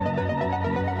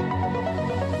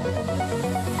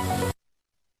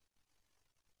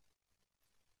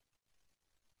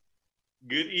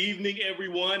Good evening,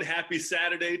 everyone. Happy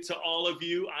Saturday to all of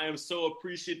you. I am so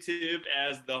appreciative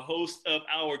as the host of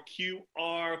our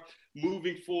QR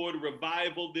Moving Forward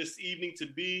Revival this evening to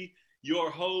be your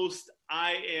host.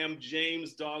 I am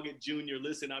James Doggett Jr.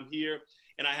 Listen, I'm here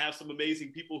and I have some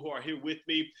amazing people who are here with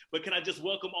me. But can I just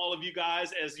welcome all of you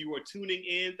guys as you are tuning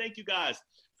in? Thank you guys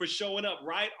for showing up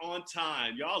right on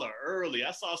time. Y'all are early.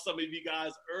 I saw some of you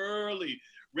guys early,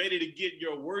 ready to get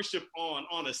your worship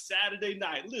on a Saturday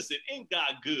night. Listen, ain't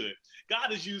God good?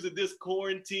 God is using this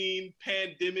quarantine,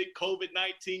 pandemic,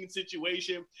 COVID-19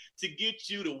 situation to get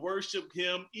you to worship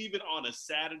him even on a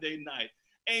Saturday night.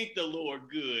 Ain't the Lord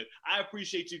good? I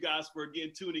appreciate you guys for,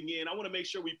 again, tuning in. I want to make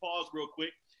sure we pause real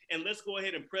quick and let's go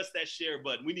ahead and press that share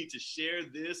button. We need to share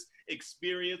this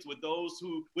experience with those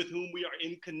with whom we are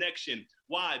in connection.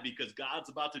 Why? Because God's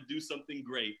about to do something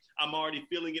great. I'm already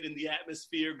feeling it in the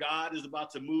atmosphere. God is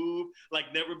about to move like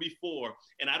never before.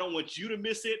 And I don't want you to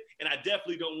miss it. And I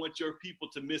definitely don't want your people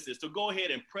to miss it. So go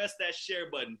ahead and press that share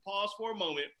button. Pause for a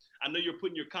moment. I know you're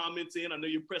putting your comments in. I know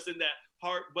you're pressing that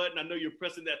heart button. I know you're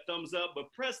pressing that thumbs up,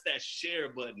 but press that share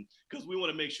button because we want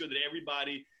to make sure that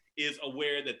everybody is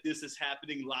aware that this is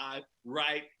happening live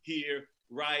right here,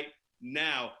 right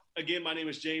now. Again, my name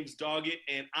is James Doggett,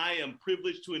 and I am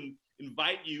privileged to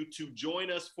invite you to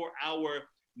join us for our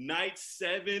night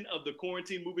 7 of the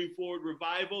Quarantine Moving Forward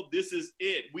Revival. This is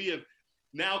it. We have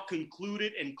now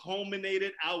concluded and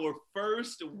culminated our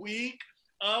first week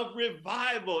of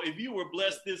revival. If you were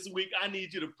blessed this week, I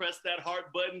need you to press that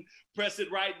heart button. Press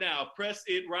it right now. Press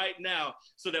it right now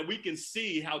so that we can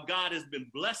see how God has been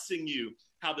blessing you,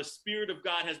 how the Spirit of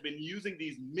God has been using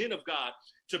these men of God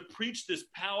to preach this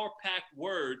power-packed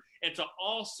word and to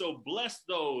also bless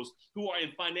those who are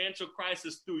in financial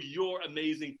crisis through your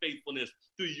amazing faithfulness,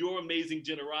 through your amazing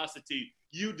generosity.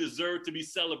 You deserve to be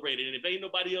celebrated. And if ain't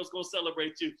nobody else going to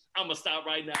celebrate you, I'm going to stop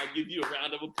right now and give you a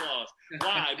round of applause.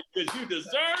 Why? Because you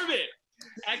deserve it.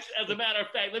 Actually, as a matter of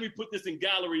fact, let me put this in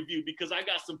gallery view because I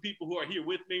got some people who are here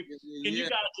with me. Can you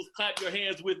guys just clap your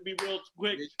hands with me real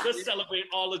quick? Let's celebrate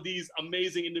all of these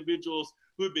amazing individuals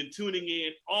who have been tuning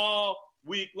in all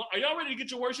week. Are y'all ready to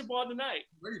get your worship on tonight?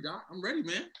 I'm ready, Doc. I'm ready,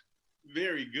 man.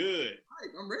 Very good. All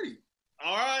right, I'm ready.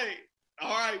 All right.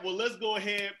 All right. Well, let's go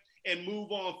ahead and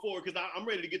move on forward because I'm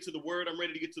ready to get to the word. I'm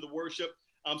ready to get to the worship.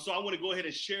 So I want to go ahead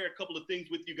and share a couple of things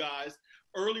with you guys.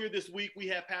 Earlier this week, we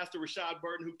had Pastor Rashad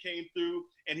Burton who came through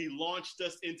and he launched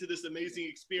us into this amazing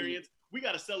experience. We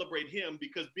got to celebrate him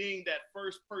because being that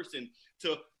first person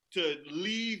to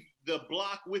leave the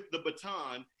block with the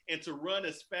baton and to run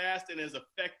as fast and as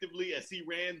effectively as he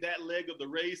ran that leg of the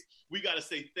race, we got to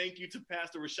say thank you to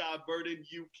Pastor Rashad Burton.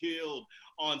 You killed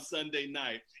on Sunday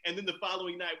night. And then the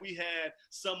following night, we had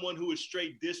someone who was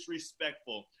straight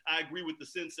disrespectful. I agree with the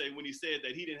sensei when he said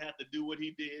that he didn't have to do what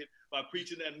he did by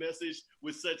preaching that message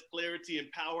with such clarity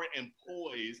and power and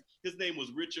poise. His name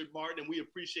was Richard Martin, and we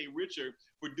appreciate Richard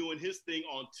for doing his thing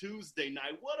on Tuesday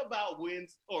night. What about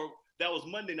that was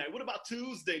Monday night. What about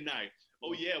Tuesday night?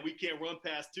 Oh, yeah, we can't run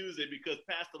past Tuesday because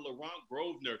Pastor Laurent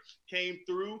Grosvenor came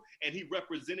through and he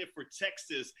represented for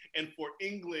Texas and for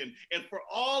England and for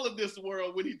all of this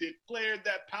world when he declared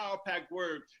that power-packed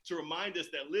word to remind us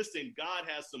that, listen, God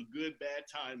has some good, bad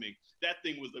timing. That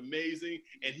thing was amazing,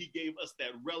 and he gave us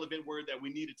that relevant word that we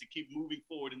needed to keep moving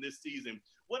forward in this season.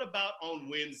 What about on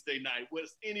Wednesday night?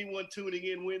 Was anyone tuning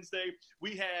in Wednesday?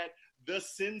 We had the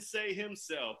sensei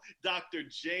himself, Dr.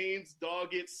 James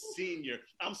Doggett Sr.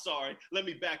 I'm sorry, let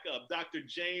me back up. Dr.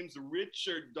 James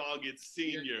Richard Doggett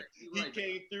Sr. He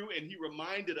came through and he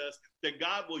reminded us that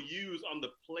God will use on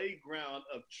the playground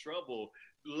of trouble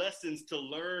lessons to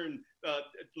learn,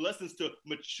 lessons to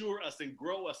mature us and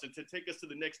grow us and to take us to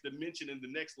the next dimension and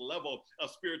the next level of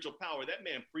spiritual power. That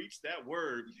man preached that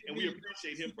word, and we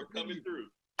appreciate him for coming through.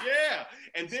 Yeah.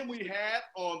 And then we had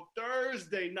on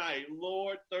Thursday night,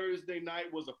 Lord, Thursday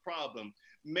night was a problem,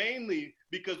 mainly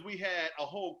because we had a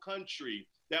whole country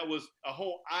that was a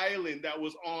whole island that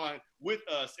was on with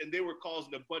us, and they were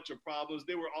causing a bunch of problems.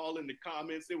 They were all in the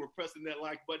comments. They were pressing that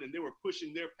like button, and they were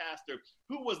pushing their pastor.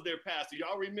 Who was their pastor?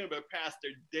 Y'all remember Pastor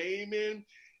Damon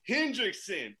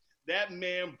Hendrickson. That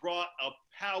man brought a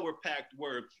power-packed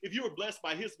word. If you were blessed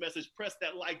by his message, press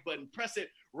that like button. Press it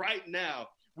right now.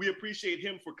 We appreciate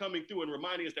him for coming through and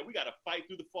reminding us that we got to fight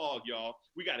through the fog, y'all.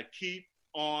 We got to keep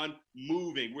on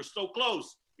moving. We're so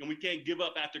close, and we can't give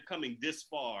up after coming this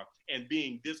far and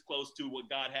being this close to what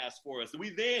God has for us.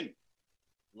 We then,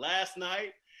 last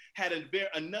night, had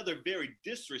another very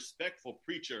disrespectful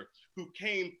preacher who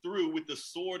came through with the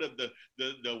sword of the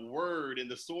word and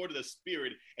the sword of the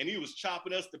spirit, and he was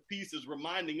chopping us to pieces,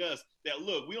 reminding us that,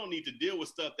 look, we don't need to deal with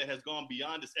stuff that has gone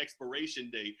beyond its expiration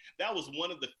date. That was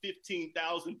one of the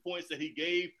 15,000 points that he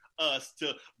gave us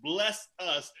to bless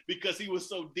us because he was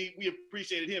so deep. We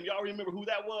appreciated him. Y'all remember who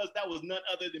that was? That was none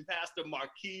other than Pastor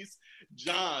Marquise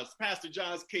Johns. Pastor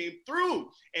Johns came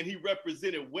through and he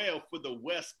represented well for the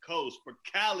West Coast, for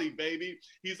Cali, baby.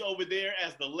 He's over there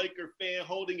as the Laker fan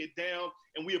holding it down,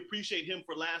 and we appreciate him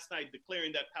for last night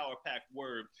declaring that power-packed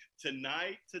word.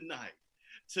 Tonight.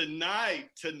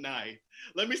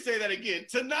 Let me say that again.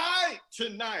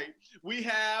 Tonight, we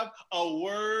have a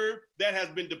word that has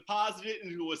been deposited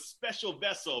into a special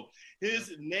vessel.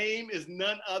 His name is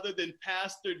none other than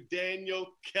Pastor Daniel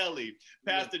Kelly.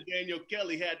 Pastor Daniel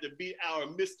Kelly had to be our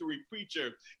mystery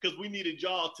preacher because we needed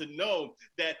y'all to know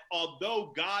that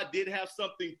although God did have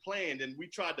something planned and we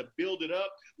tried to build it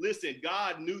up, listen,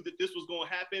 God knew that this was going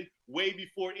to happen way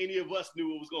before any of us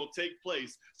knew it was going to take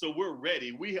place. So we're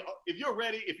ready. If you're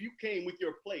ready, if you came with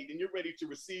your plate and you're ready to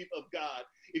receive of God,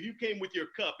 if you came with your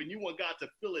cup and you want God to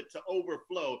fill it to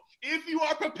overflow, if you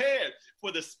are prepared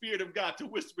for the Spirit of God to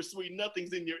whisper sweet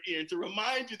nothings in your ear and to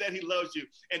remind you that he loves you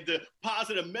and to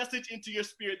deposit a message into your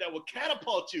spirit that will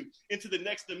catapult you into the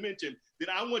next dimension, then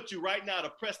I want you right now to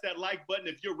press that like button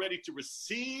if you're ready to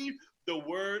receive the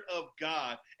word of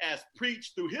God as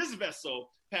preached through his vessel,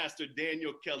 Pastor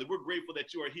Daniel Kelly. We're grateful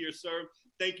that you are here, sir.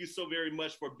 Thank you so very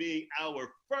much for being our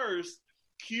first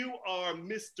QR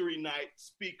Mystery Night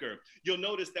speaker. You'll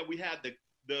notice that we had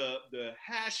the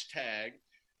hashtag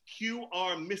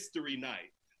QR Mystery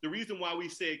Night. The reason why we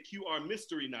say QR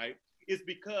Mystery Night is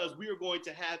because we are going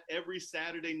to have every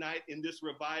Saturday night in this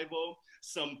revival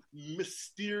some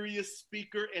mysterious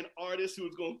speaker and artist who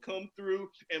is going to come through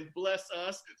and bless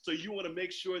us. So you want to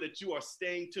make sure that you are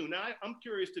staying tuned. Now, I'm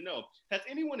curious to know, has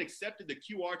anyone accepted the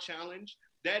QR challenge?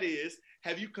 That is,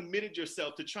 have you committed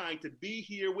yourself to trying to be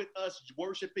here with us,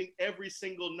 worshiping every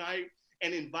single night,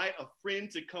 and invite a friend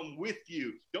to come with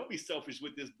you? Don't be selfish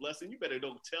with this blessing. You better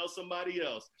don't tell somebody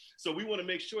else. So we want to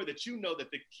make sure that you know that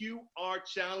the QR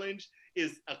challenge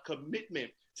is a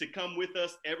commitment to come with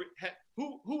us.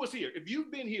 Who was here? If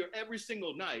you've been here every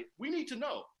single night, we need to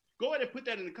know. Go ahead and put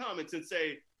that in the comments and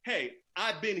say, hey,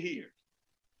 I've been here.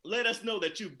 Let us know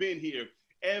that you've been here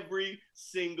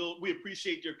we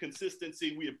appreciate your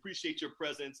consistency. We appreciate your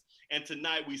presence. And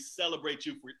tonight we celebrate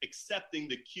you for accepting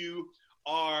the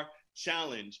QR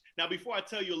challenge. Now, before I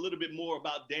tell you a little bit more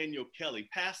about Daniel Kelly,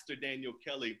 Pastor Daniel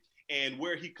Kelly, and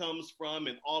where he comes from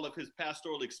and all of his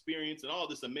pastoral experience and all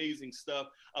this amazing stuff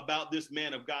about this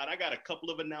man of God, I got a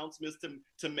couple of announcements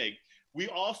to make. We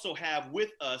also have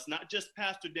with us, not just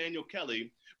Pastor Daniel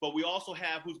Kelly, but we also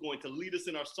have who's going to lead us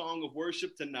in our song of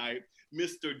worship tonight,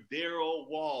 Mr. Daryl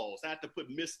Walls. I have to put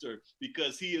Mr.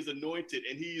 because he is anointed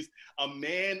and he's a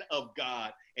man of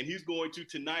God. And he's going to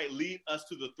tonight lead us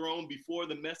to the throne before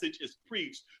the message is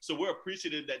preached. So we're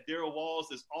appreciative that Daryl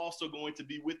Walls is also going to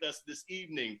be with us this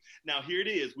evening. Now, here it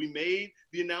is. We made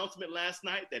the announcement last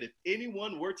night that if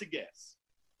anyone were to guess,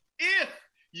 if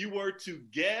you were to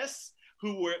guess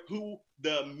who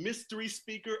the mystery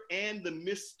speaker and the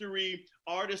mystery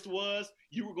artist was,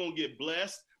 you were going to get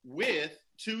blessed with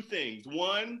two things.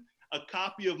 One, a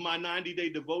copy of my 90-day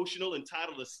devotional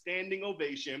entitled A Standing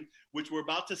Ovation, which we're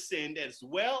about to send, as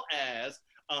well as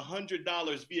 $100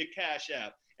 via Cash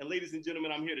App. And ladies and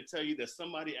gentlemen, I'm here to tell you that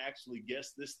somebody actually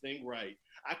guessed this thing right.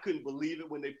 I couldn't believe it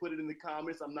when they put it in the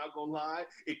comments. I'm not going to lie.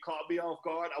 It caught me off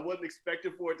guard. I wasn't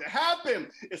expecting for it to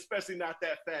happen, especially not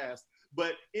that fast.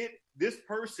 But this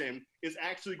person is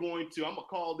actually I'm going to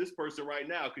call this person right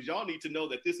now because y'all need to know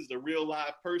that this is a real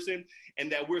live person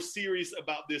and that we're serious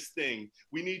about this thing.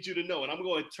 We need you to know. And I'm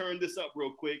going to turn this up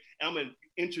real quick. And I'm going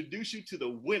to introduce you to the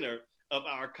winner of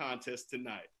our contest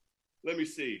tonight. Let me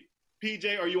see.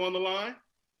 PJ, are you on the line?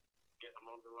 Yeah, I'm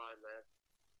on the line, man.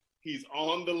 He's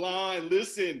on the line.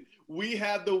 Listen, we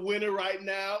have the winner right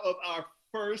now of our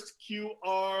first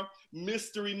QR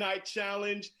Mystery Night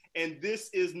Challenge. And this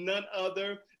is none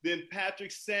other than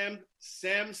Patrick Samson,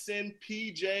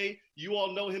 PJ. You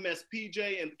all know him as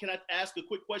PJ. And can I ask a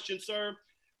quick question, sir?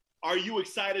 Are you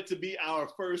excited to be our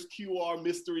first QR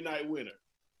Mystery Night winner?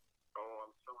 Oh,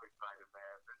 I'm so excited,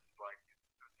 man. This is like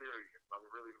serious. I'm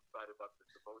really excited about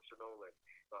this devotional and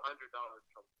The $100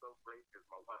 comes so great because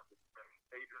my wife is very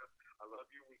Phaedra. I love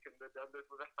you. We couldn't have done this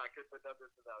without. I couldn't have done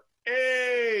this without you.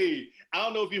 Hey, I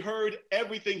don't know if you heard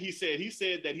everything he said. He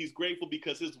said that he's grateful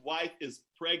because his wife is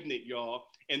pregnant, y'all.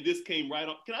 And this came right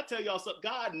on. Can I tell y'all something?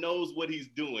 God knows what he's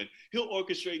doing. He'll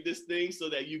orchestrate this thing so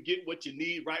that you get what you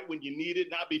need right when you need it,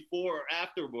 not before or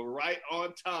after, but right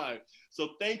on time.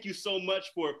 So thank you so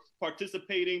much for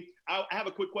participating. I have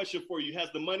a quick question for you.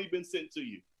 Has the money been sent to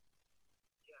you?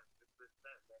 Yes,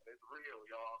 it's real,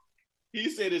 y'all. He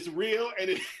said it's real and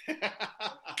it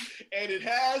and it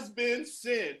has been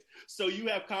sent. So you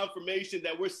have confirmation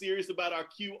that we're serious about our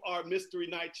QR Mystery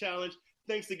Night Challenge.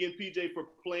 Thanks again, PJ, for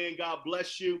playing. God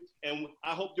bless you. And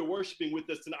I hope you're worshiping with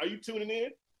us tonight. Are you tuning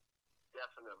in?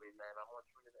 Definitely, man. I'm going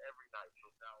to tune in every night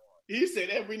from now on. He said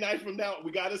every night from now on.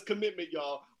 We got his commitment,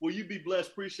 y'all. Will you be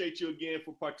blessed? Appreciate you again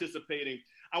for participating.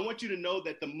 I want you to know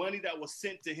that the money that was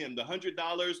sent to him, the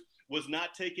 $100, was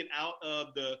not taken out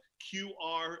of the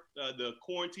QR, the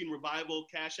Quarantine Revival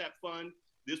Cash App Fund.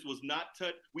 This was not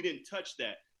touched. We didn't touch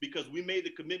that because we made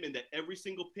the commitment that every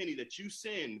single penny that you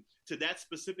send to that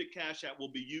specific Cash App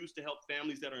will be used to help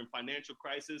families that are in financial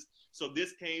crisis. So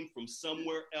this came from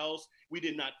somewhere else. We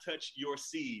did not touch your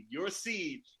seed. Your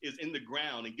seed is in the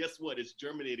ground. And guess what? It's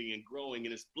germinating and growing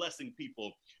and it's blessing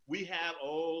people. We have,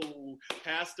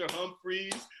 Pastor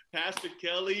Humphreys, Pastor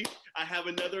Kelly. I have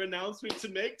another announcement to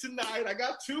make tonight. I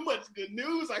got too much good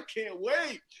news. I can't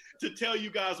wait to tell you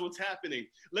guys what's happening.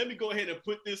 Let me go ahead and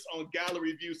put this on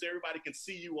gallery view so everybody can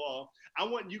see you all. I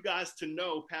want you guys to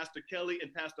know, Pastor Kelly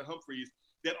and Pastor Humphreys,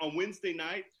 that on Wednesday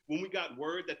night, when we got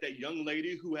word that that young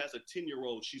lady who has a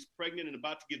 10-year-old, she's pregnant and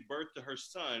about to give birth to her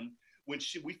son, when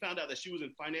we found out that she was in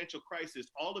financial crisis,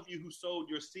 all of you who sowed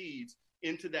your seeds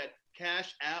into that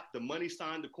Cash App, the money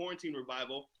sign, the Quarantine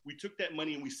Revival, we took that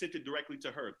money and we sent it directly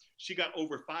to her. She got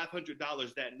over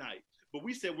 $500 that night. But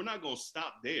we said, we're not going to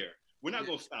stop there. We're not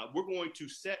going to stop. We're going to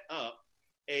set up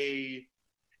a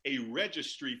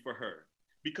registry for her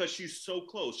because she's so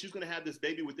close. She's going to have this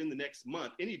baby within the next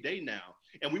month, any day now.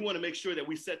 And we want to make sure that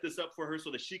we set this up for her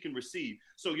so that she can receive.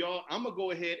 So y'all, I'm going to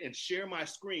go ahead and share my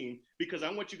screen because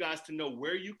I want you guys to know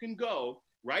where you can go.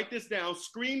 Write this down,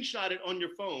 screenshot it on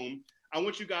your phone. I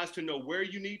want you guys to know where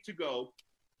you need to go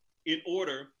in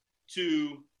order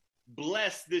to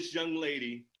bless this young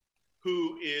lady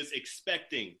who is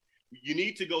expecting. You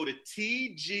need to go to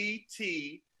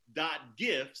tgt.gifts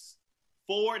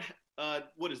 /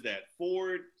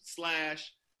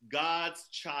 God's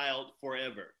Child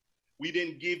Forever. We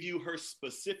didn't give you her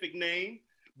specific name,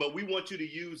 but we want you to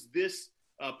use this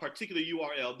particular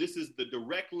URL. This is the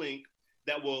direct link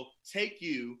that will take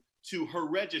you to her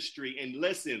registry. And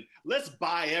listen, let's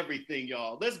buy everything,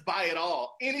 y'all. Let's buy it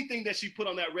all. Anything that she put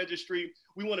on that registry,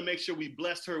 we want to make sure we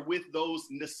bless her with those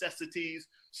necessities.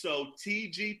 So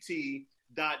tgt.gifts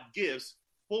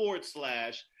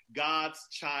 / God's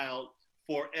Child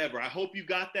Forever. I hope you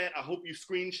got that. I hope you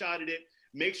screenshotted it.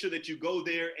 Make sure that you go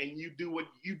there and you do what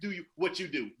you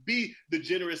do. Be the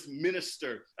generous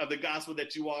minister of the gospel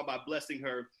that you are by blessing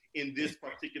her in this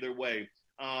particular way.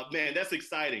 Man, that's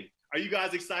exciting. Are you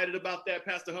guys excited about that,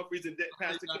 Pastor Humphreys and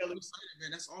Pastor Kelly? I'm excited,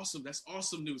 man. That's awesome. That's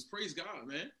awesome news. Praise God,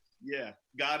 man. Yeah,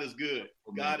 God is good.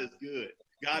 God is good.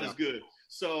 God is good.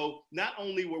 So not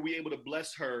only were we able to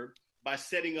bless her by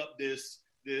setting up this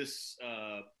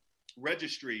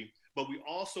registry, but we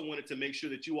also wanted to make sure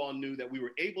that you all knew that we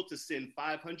were able to send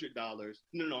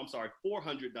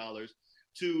 $400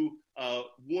 to a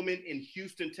woman in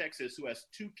Houston, Texas, who has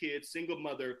 2 kids, single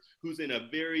mother, who's in a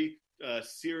very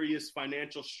serious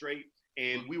financial strait.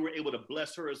 And we were able to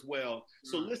bless her as well.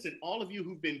 So listen, all of you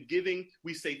who've been giving,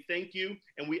 we say thank you.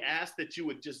 And we ask that you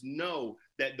would just know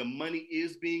that the money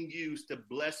is being used to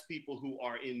bless people who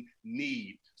are in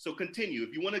need. So continue.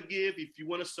 If you want to give, if you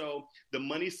want to sow, the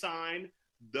money sign,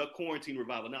 the Quarantine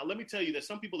Revival. Now, let me tell you that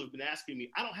some people have been asking me,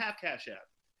 I don't have Cash App.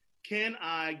 Can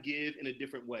I give in a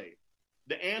different way?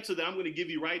 The answer that I'm going to give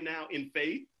you right now in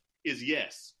faith is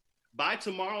yes. By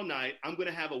tomorrow night, I'm going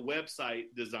to have a website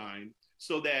designed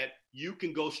so that you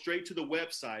can go straight to the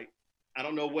website. I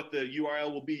don't know what the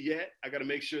URL will be yet. I got to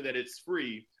make sure that it's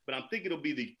free, but I'm thinking it'll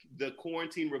be the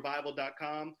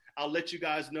quarantinerevival.com. I'll let you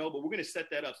guys know, but we're going to set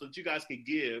that up so that you guys can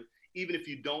give, even if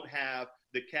you don't have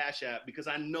the Cash App, because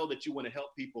I know that you want to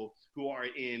help people who are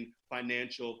in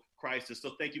financial crisis.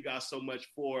 So thank you guys so much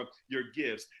for your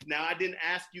gifts. Now, I didn't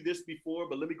ask you this before,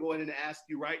 but let me go ahead and ask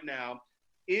you right now.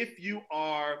 If you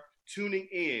are tuning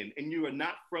in and you are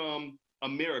not from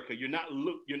America, you're not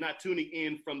tuning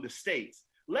in from the States,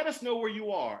 let us know where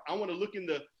you are. I want to look in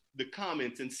the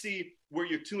comments and see where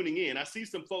you're tuning in. I see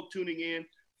some folk tuning in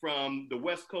from the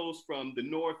West Coast, from the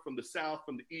North, from the South,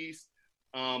 from the East.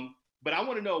 But I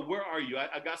want to know, where are you?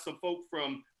 I got some folk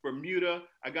from Bermuda.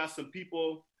 I got some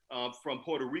people from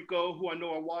Puerto Rico who I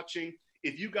know are watching.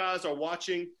 If you guys are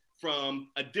watching from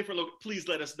a different location, please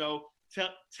let us know.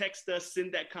 Text us,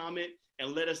 send that comment,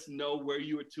 and let us know where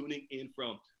you are tuning in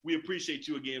from. We appreciate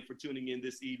you again for tuning in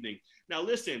this evening. Now,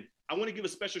 listen, I want to give a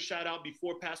special shout out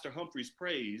before Pastor Humphreys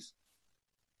prays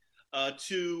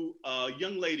to a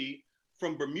young lady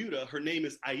from Bermuda. Her name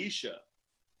is Aisha.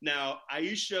 Now,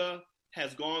 Aisha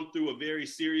has gone through a very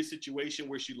serious situation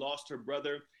where she lost her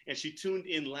brother, and she tuned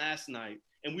in last night.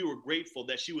 And we were grateful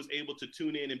that she was able to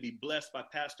tune in and be blessed by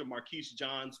Pastor Marquise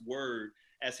John's word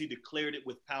as he declared it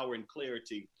with power and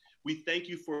clarity. We thank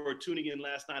you for tuning in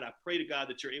last night. I pray to God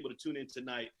that you're able to tune in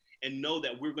tonight and know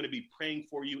that we're going to be praying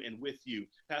for you and with you.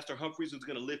 Pastor Humphreys is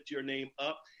going to lift your name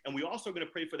up. And we're also going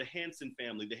to pray for the Hanson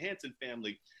family. The Hanson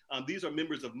family, these are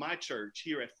members of my church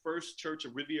here at First Church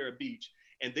of Riviera Beach.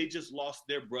 And they just lost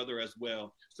their brother as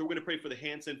well. So we're going to pray for the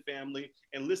Hanson family.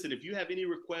 And listen, if you have any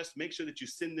requests, make sure that you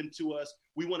send them to us.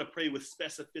 We want to pray with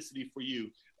specificity for you.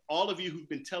 All of you who've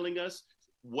been telling us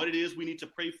what it is we need to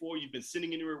pray for, you've been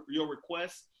sending in your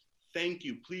requests. Thank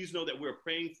you. Please know that we're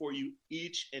praying for you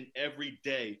each and every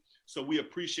day. So we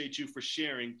appreciate you for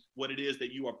sharing what it is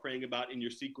that you are praying about in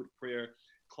your secret prayer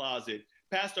closet.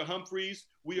 Pastor Humphreys,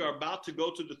 we are about to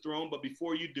go to the throne, but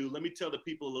before you do, let me tell the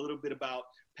people a little bit about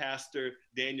Pastor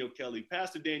Daniel Kelly.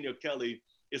 Pastor Daniel Kelly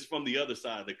is from the other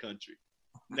side of the country.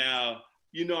 Now,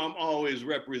 you know, I'm always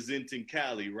representing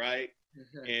Cali, right?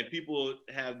 And people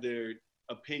have their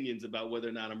opinions about whether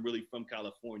or not I'm really from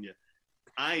California.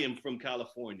 I am from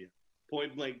California,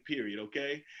 point blank, period,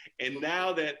 okay? And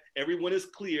now that everyone is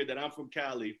clear that I'm from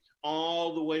Cali,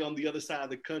 all the way on the other side of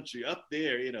the country, up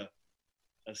there in a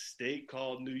state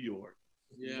called New York.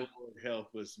 Yeah. Lord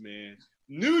help us, man.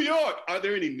 New York! Are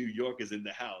there any New Yorkers in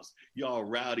the house? Y'all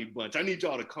rowdy bunch. I need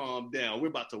y'all to calm down. We're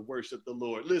about to worship the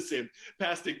Lord. Listen,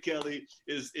 Pastor Kelly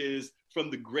is from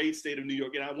the great state of New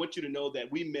York, and I want you to know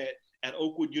that we met at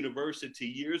Oakwood University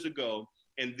years ago,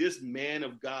 and this man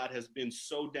of God has been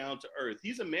so down to earth.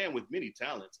 He's a man with many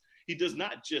talents. He does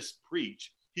not just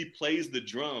preach. He plays the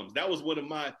drums. That was one of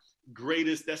my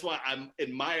greatest, that's why I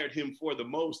admired him for the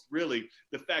most, really,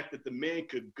 the fact that the man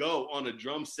could go on a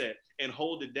drum set and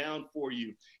hold it down for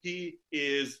you. He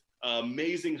is an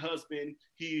amazing husband.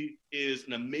 He is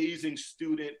an amazing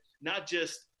student, not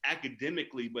just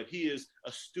academically, but he is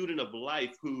a student of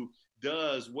life who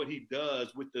does what he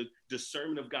does with the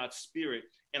discernment of God's Spirit.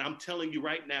 And I'm telling you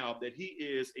right now that he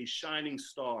is a shining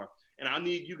star. And I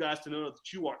need you guys to know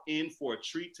that you are in for a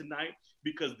treat tonight,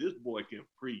 because this boy can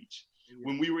preach.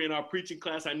 When we were in our preaching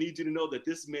class, I need you to know that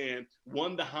this man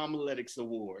won the homiletics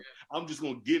award. I'm just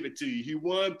going to give it to you. He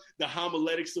won the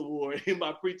homiletics award in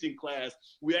my preaching class.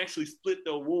 We actually split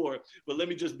the award, but let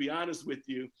me just be honest with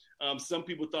you. Some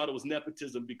people thought it was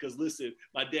nepotism because, listen,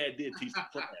 my dad did teach the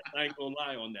class. I ain't going to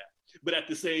lie on that. But at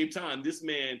the same time, this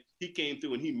man, he came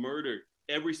through and he murdered.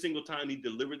 Every single time he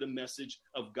delivered the message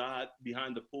of God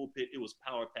behind the pulpit, it was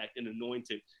power-packed and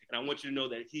anointed. And I want you to know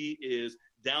that he is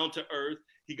down to earth.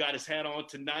 He got his hat on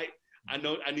tonight. I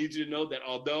need you to know that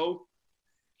although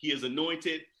he is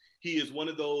anointed, he is one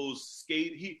of those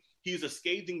he's a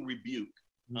scathing rebuke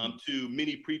to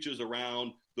many preachers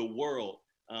around the world.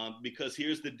 Because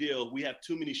here's the deal. We have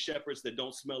too many shepherds that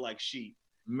don't smell like sheep.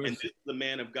 Mercy. And this is the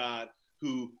man of God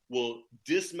who will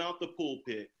dismount the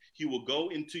pulpit. He will go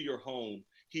into your home.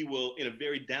 He will, in a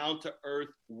very down-to-earth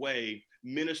way,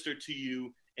 minister to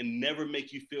you and never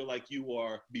make you feel like you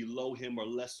are below him or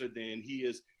lesser than. He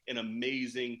is an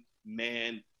amazing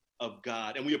man of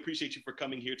God. And we appreciate you for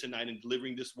coming here tonight and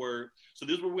delivering this word. So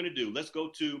this is what we're going to do. Let's go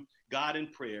to God in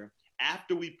prayer.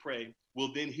 After we pray,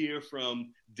 we'll then hear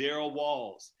from Darrell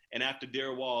Walls. And after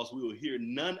Darrell Walls, we will hear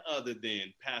none other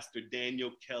than Pastor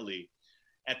Daniel Kelly.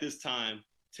 At this time,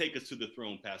 take us to the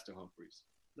throne, Pastor Humphreys.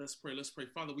 Let's pray. Let's pray.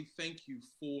 Father, we thank you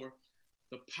for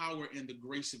the power and the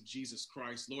grace of Jesus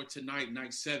Christ. Lord, tonight,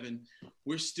 night 7,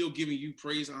 we're still giving you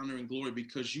praise, honor, and glory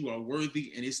because you are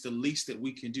worthy, and it's the least that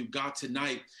we can do. God,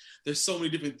 tonight, there's so many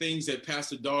different things that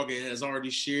Pastor Dogg has already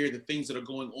shared, the things that are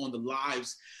going on, the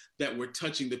lives that we're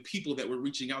touching, the people that we're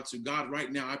reaching out to. God,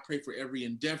 right now, I pray for every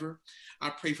endeavor. I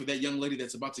pray for that young lady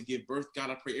that's about to give birth. God,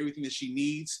 I pray everything that she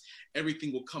needs,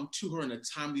 everything will come to her in a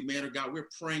timely manner. God, we're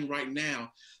praying right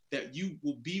now that you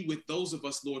will be with those of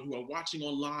us, Lord, who are watching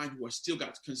online, who are still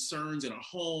got concerns in our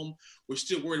home. We're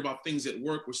still worried about things at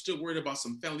work. We're still worried about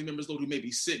some family members, Lord, who may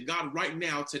be sick. God, right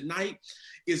now, tonight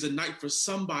is a night for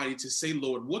somebody to say,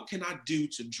 Lord, what can I do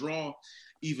to draw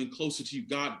even closer to you?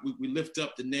 God, we lift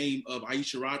up the name of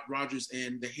Aisha Rogers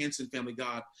and the Hanson family,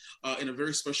 God, in a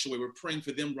very special way. We're praying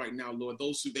for them right now, Lord,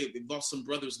 those who they've lost some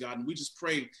brothers, God, and we just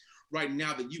pray right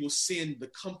now that you will send the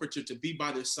comforter to be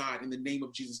by their side in the name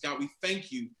of Jesus. God, we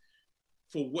thank you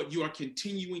for what you are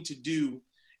continuing to do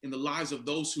in the lives of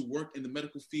those who work in the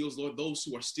medical fields, Lord, those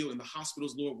who are still in the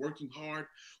hospitals, Lord, working hard.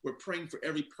 We're praying for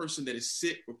every person that is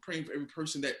sick. We're praying for every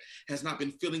person that has not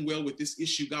been feeling well with this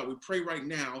issue. God, we pray right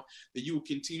now that you will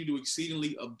continue to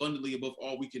exceedingly abundantly above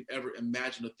all we can ever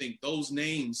imagine or think. Those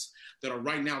names that are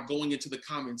right now going into the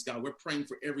comments, God, we're praying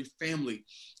for every family,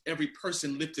 every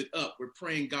person lifted up. We're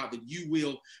praying, God, that you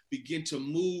will begin to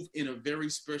move in a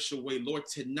very special way. Lord,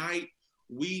 tonight,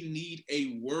 we need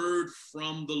a word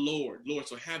from the Lord. Lord,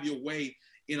 so have your way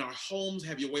in our homes,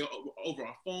 have your way over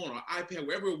our phone, our iPad,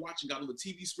 wherever we're watching, God, on the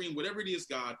TV screen, whatever it is,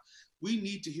 God, we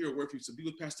need to hear a word from you. So be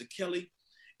with Pastor Kelly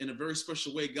in a very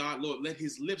special way, God. Lord, let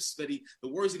his lips, the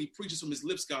words that he preaches from his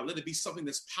lips, God, let it be something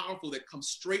that's powerful, that comes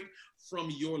straight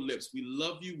from your lips. We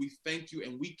love you, we thank you,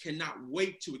 and we cannot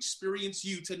wait to experience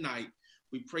you tonight.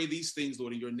 We pray these things,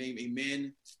 Lord, in your name.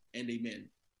 Amen and amen.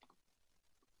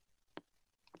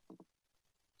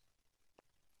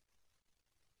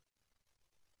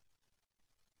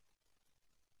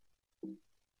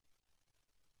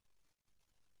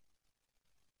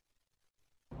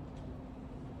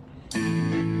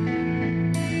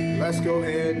 Let's go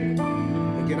ahead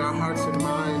and get our hearts and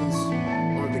minds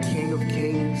on the King of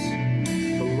Kings,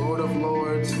 the Lord of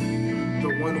Lords,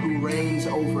 the one who reigns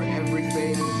over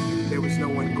everything. There was no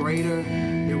one greater,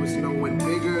 there was no one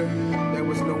bigger, there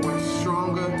was no one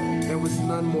stronger, there was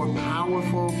none more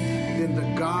powerful than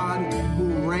the God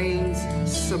who reigns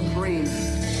supreme.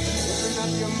 Open up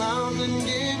your mouth and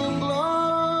give him glory.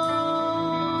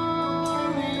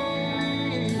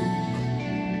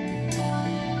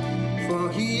 For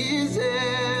he is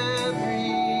everything,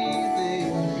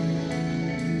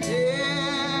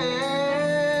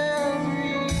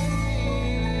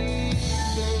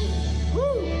 everything.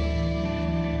 Woo!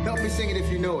 Help me sing it if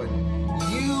you know it.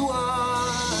 You are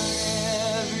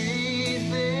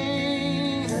everything,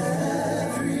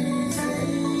 everything,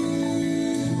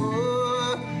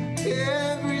 oh,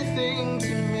 everything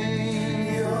to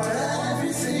me. You're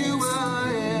everything. You are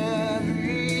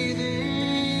everything,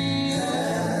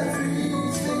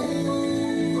 everything,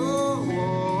 oh,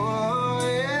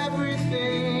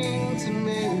 everything to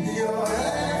me. You're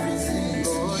everything,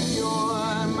 Lord.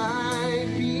 You're my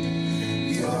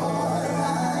peace. You're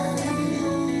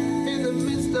in the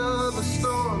midst of a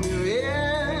storm, you're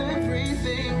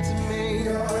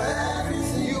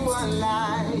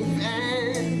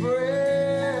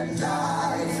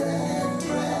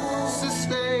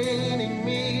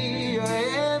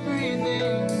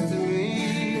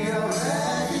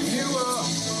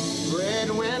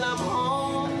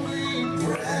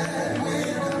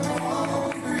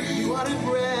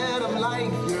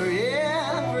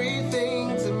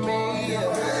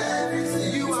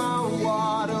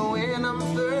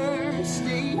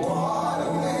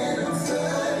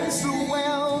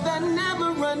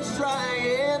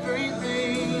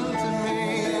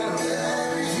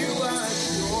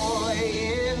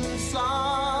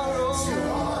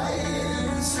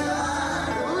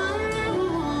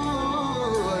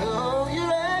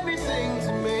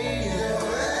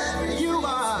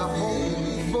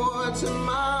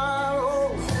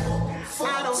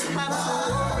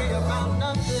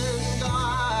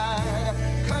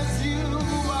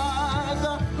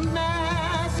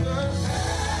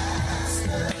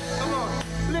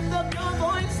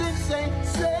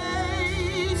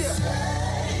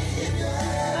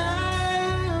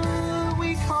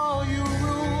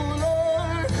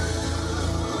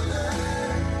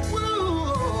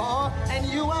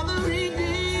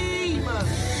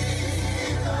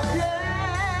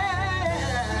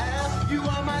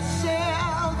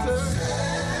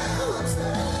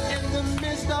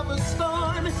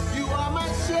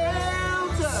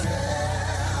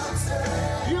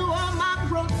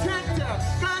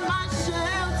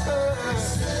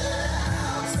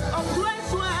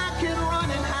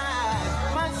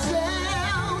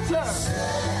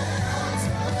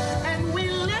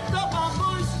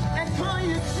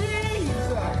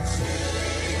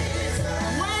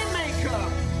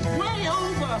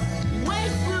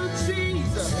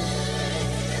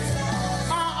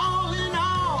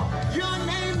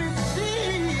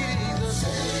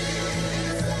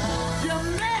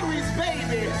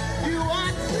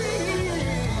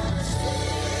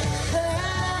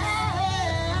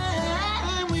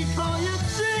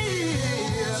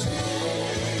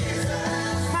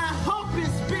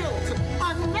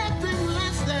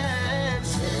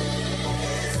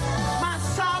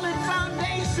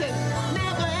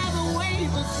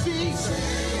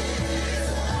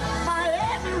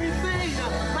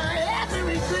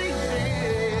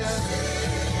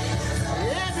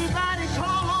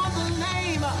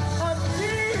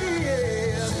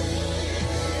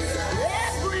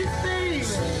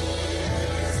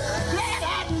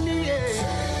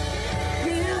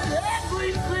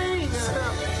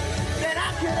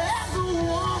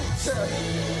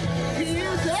He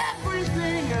is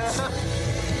everything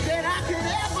that I could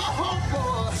ever hope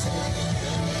for.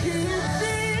 He is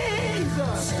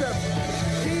Jesus.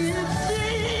 He is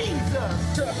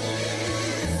Jesus.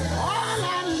 All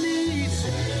I need,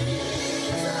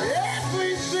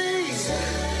 everything.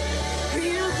 He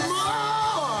is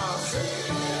more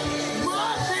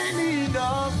than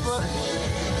enough.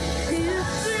 He is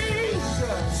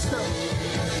Jesus.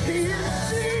 He is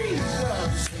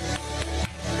Jesus.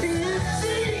 He is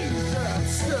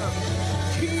Jesus.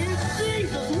 He is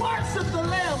Jesus. Worship the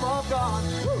Lamb of God.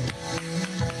 Woo.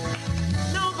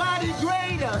 Nobody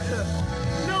greater,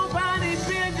 nobody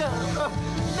bigger,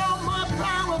 no more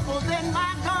powerful than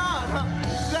my God.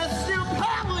 There's still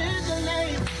power in the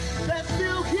name. There's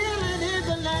still healing in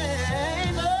the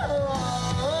name.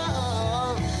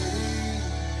 Oh,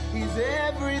 he's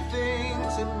everything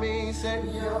to me. Say,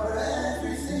 you're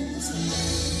everything to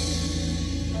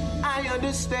me. I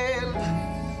understand.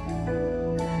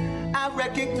 I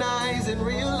recognize and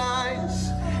realize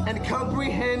and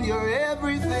comprehend you're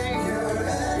everything. You're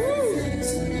everything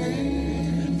to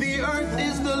me. The earth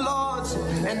is the Lord's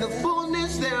and the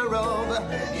fullness thereof.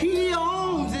 He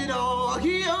owns it all.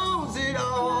 He owns it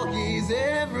all. He's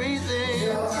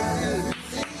everything.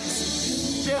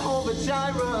 Jehovah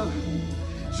Jireh,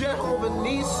 Jehovah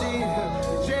Nisi,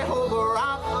 Jehovah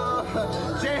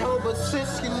Rapha, Jehovah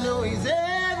Siskinu. He's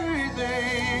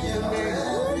everything to me.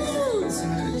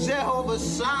 Jehovah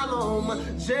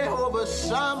Shalom, Jehovah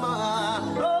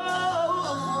Shammah.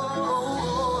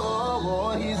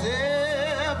 Oh, he's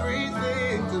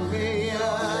everything to me.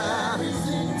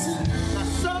 Now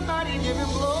somebody give him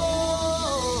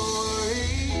glory.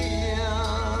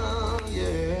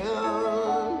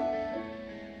 Yeah.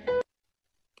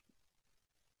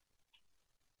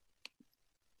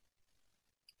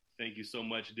 Thank you so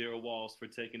much, Darrell Walls, for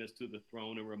taking us to the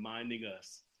throne and reminding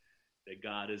us that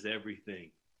God is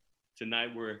everything.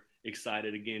 Tonight, we're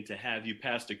excited again to have you,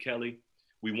 Pastor Kelly.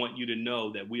 We want you to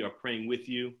know that we are praying with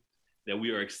you, that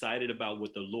we are excited about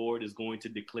what the Lord is going to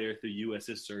declare through you as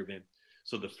his servant.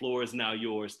 So the floor is now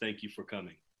yours. Thank you for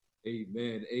coming.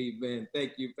 Amen. Amen.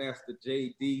 Thank you, Pastor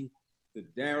JD, the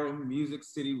Darrell Music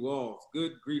City Walls.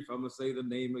 Good grief, I'm going to say the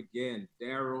name again,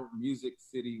 Darrell Music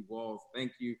City Walls.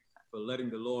 Thank you for letting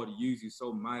the Lord use you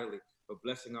so mightily, for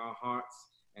blessing our hearts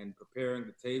and preparing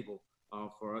the table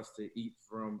for us to eat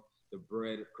from the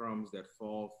breadcrumbs that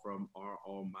fall from our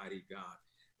Almighty God.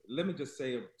 Let me just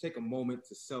say, take a moment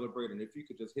to celebrate. And if you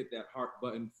could just hit that heart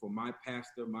button for my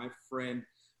pastor, my friend,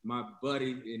 my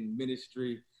buddy in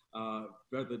ministry,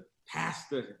 Brother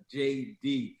Pastor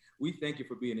JD. We thank you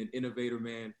for being an innovator,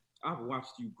 man. I've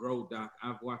watched you grow, Doc.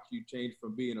 I've watched you change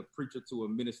from being a preacher to a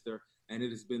minister, and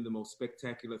it has been the most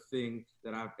spectacular thing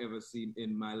that I've ever seen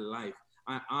in my life.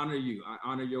 I honor you. I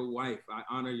honor your wife. I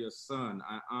honor your son.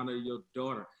 I honor your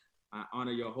daughter. I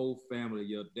honor your whole family,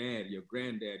 your dad, your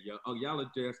granddad, y'all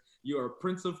are just, you are a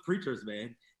prince of preachers,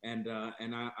 man. And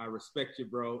I respect you,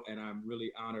 bro, and I'm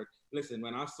really honored. Listen,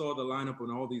 when I saw the lineup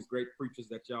and all these great preachers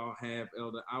that y'all have,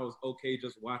 Elder, I was okay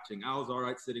just watching. I was all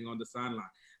right sitting on the sideline.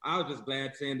 I was just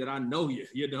glad saying that I know you,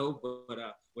 but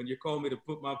when you called me to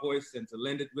put my voice and to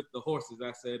lend it with the horses,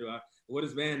 I said, what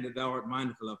is man that thou art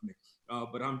mindful of me?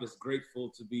 But I'm just grateful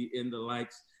to be in the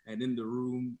likes and in the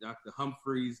room. Dr.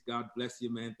 Humphreys, God bless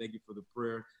you, man. Thank you for the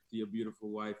prayer. To your beautiful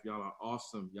wife, y'all are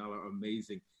awesome. Y'all are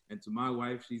amazing. And to my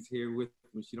wife, she's here with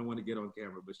me. She don't want to get on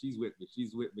camera, but she's with me.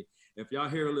 She's with me. If y'all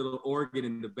hear a little organ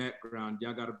in the background,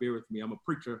 y'all got to bear with me. I'm a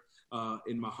preacher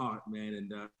in my heart, man,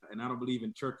 and I don't believe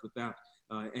in church without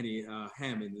any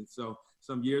Hammond. And so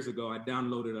some years ago, I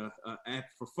downloaded a app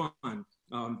for fun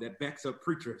that backs up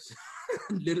preachers.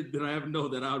 Little did I ever know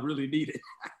that I really need it.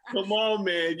 Come on,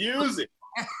 man, use it.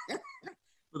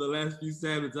 For the last few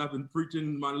Sabbaths, I've been preaching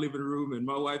in my living room, and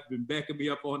my wife been backing me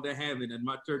up on the Hammond, and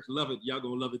my church love it. Y'all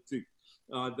gonna love it too.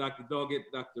 Dr. Doggett,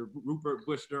 Dr. Rupert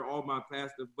Bushner, all my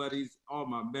pastor buddies, all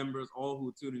my members, all who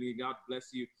are tuning in, God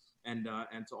bless you. And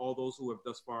to all those who have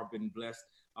thus far been blessed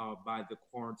by the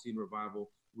quarantine revival,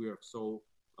 we are so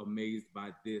amazed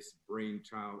by this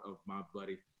brainchild of my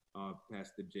buddy,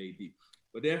 Pastor JD.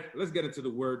 But there, let's get into the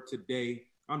word today.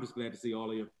 I'm just glad to see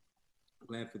all of you.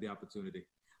 Glad for the opportunity.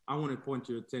 I want to point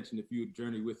your attention, if you would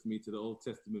journey with me, to the Old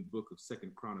Testament book of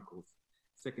 2 Chronicles.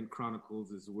 2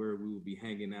 Chronicles is where we will be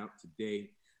hanging out today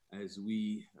as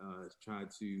we try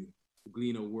to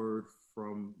glean a word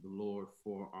from the Lord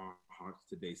for our hearts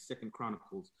today. 2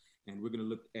 Chronicles, and we're going to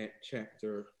look at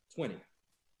chapter 20.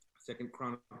 2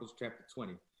 Chronicles chapter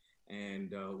 20,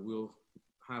 and we'll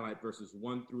highlight verses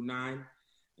 1 through 9,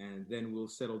 and then we'll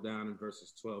settle down in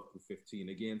verses 12 through 15.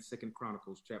 Again, 2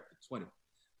 Chronicles chapter 20.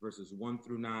 Verses 1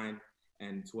 through 9,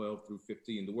 and 12 through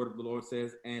 15. The word of the Lord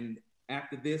says, and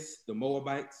after this, the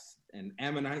Moabites and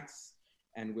Ammonites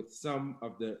and with some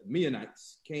of the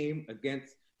Meunites came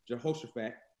against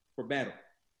Jehoshaphat for battle.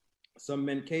 Some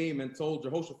men came and told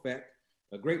Jehoshaphat,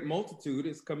 a great multitude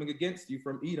is coming against you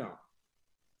from Edom,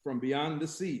 from beyond the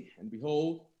sea. And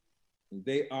behold,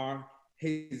 they are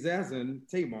Hazazon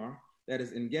Tamar, that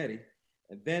is En Gedi.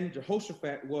 And then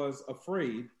Jehoshaphat was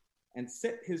afraid and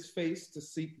set his face to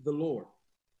seek the Lord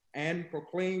and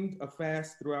proclaimed a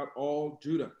fast throughout all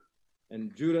Judah.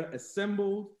 And Judah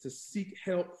assembled to seek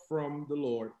help from the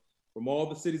Lord. From all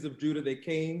the cities of Judah, they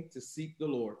came to seek the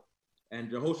Lord. And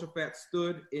Jehoshaphat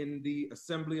stood in the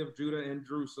assembly of Judah and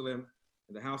Jerusalem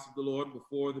in the house of the Lord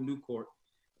before the new court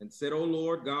and said, O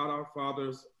Lord God, our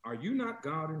fathers, are you not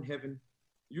God in heaven?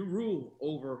 You rule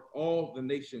over all the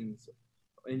nations.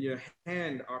 In your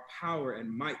hand are power and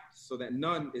might, so that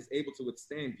none is able to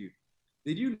withstand you.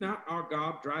 Did you not, our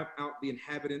God, drive out the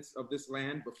inhabitants of this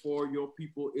land before your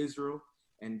people Israel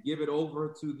and give it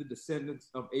over to the descendants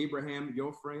of Abraham,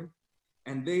 your friend?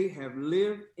 And they have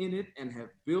lived in it and have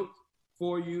built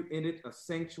for you in it a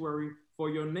sanctuary for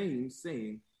your name,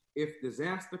 saying, if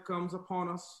disaster comes upon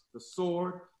us, the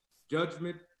sword,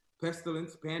 judgment,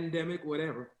 pestilence, pandemic,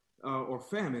 whatever, or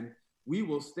famine, we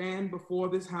will stand before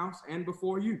this house and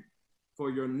before you. For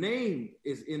your name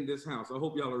is in this house. I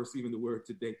hope y'all are receiving the word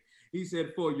today. He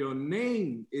said, for your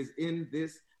name is in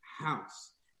this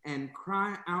house, and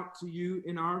cry out to you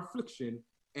in our affliction,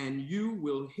 and you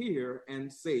will hear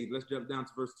and save. Let's jump down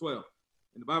to verse 12.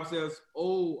 And the Bible says,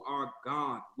 oh, our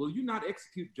God, will you not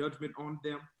execute judgment on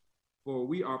them? For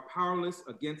we are powerless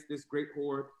against this great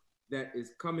horde that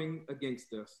is coming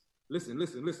against us. Listen.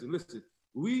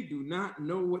 We do not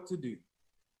know what to do,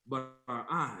 but our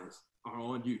eyes are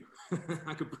on you.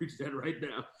 I could preach that right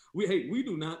now. We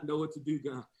do not know what to do,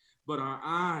 God, but our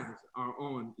eyes are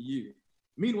on you.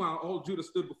 Meanwhile, all Judah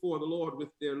stood before the Lord with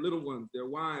their little ones, their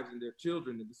wives, and their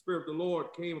children. And the Spirit of the Lord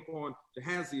came upon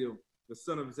Jahaziel, the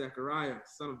son of Zechariah,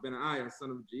 son of Benaiah,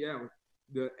 son of Jeiel,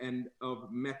 and of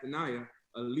Mathaniah,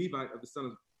 a Levite of the son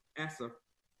of Asaph,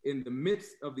 in the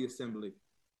midst of the assembly.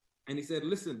 And he said,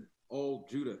 listen, all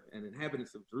Judah and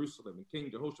inhabitants of Jerusalem and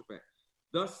King Jehoshaphat,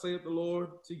 thus saith the Lord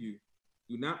to you,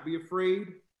 do not be afraid,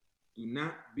 do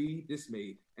not be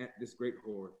dismayed at this great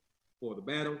horde, for the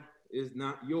battle is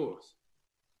not yours,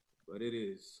 but it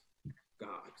is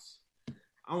God's.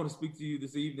 I want to speak to you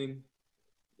this evening,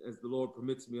 as the Lord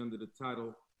permits me, under the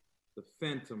title, The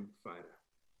Phantom Fighter.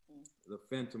 The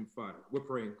Phantom Fighter. We're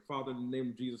praying. Father, in the name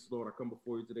of Jesus, Lord, I come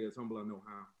before you today as humble I know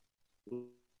how.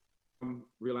 I'm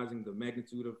realizing the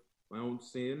magnitude of my own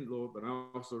sin, Lord, but I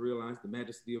also realize the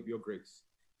majesty of your grace.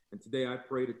 And today I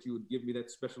pray that you would give me that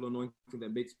special anointing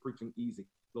that makes preaching easy.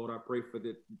 Lord, I pray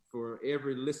for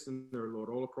every listener, Lord,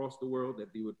 all across the world,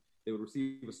 that they would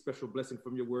receive a special blessing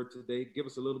from your word today. Give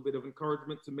us a little bit of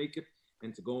encouragement to make it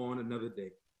and to go on another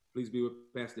day. Please be with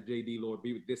Pastor JD, Lord.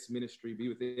 Be with this ministry. Be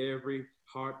with every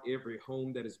heart, every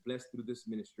home that is blessed through this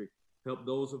ministry. Help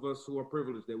those of us who are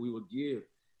privileged that we will give,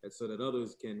 and so that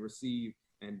others can receive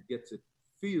and get to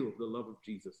feel the love of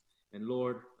Jesus. And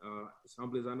Lord, as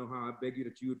humbly as I know how, I beg you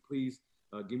that you would please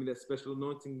give me that special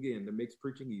anointing again that makes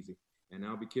preaching easy. And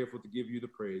I'll be careful to give you the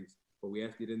praise. For we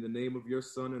ask it in the name of your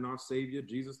Son and our Savior,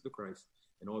 Jesus the Christ.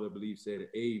 And all that believe said,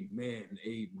 amen,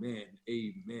 amen,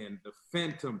 amen.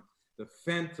 The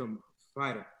Phantom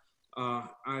Fighter.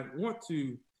 I want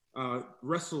to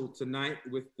wrestle tonight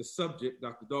with the subject.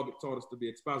 Dr. Doggett taught us to be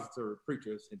expository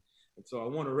preachers. And so I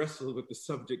want to wrestle with the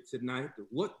subject tonight.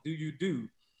 What do you do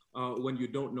when you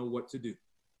don't know what to do?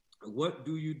 What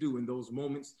do you do in those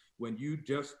moments when you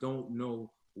just don't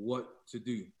know what to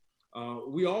do?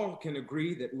 We all can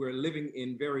agree that we're living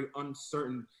in very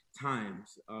uncertain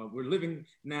times. We're living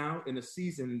now in a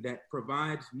season that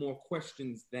provides more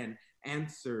questions than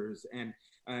answers. And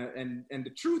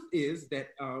the truth is that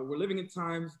we're living in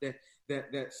times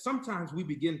that sometimes we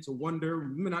begin to wonder.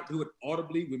 We may not do it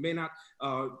audibly. We may not,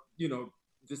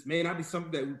 this may not be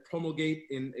something that we promulgate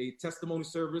in a testimony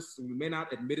service. We may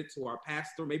not admit it to our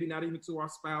pastor, maybe not even to our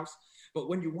spouse. But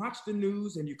when you watch the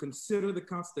news and you consider the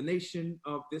consternation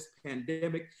of this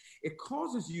pandemic, it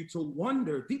causes you to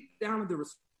wonder deep down in the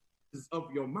recesses of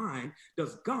your mind,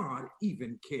 does God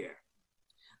even care?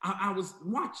 I was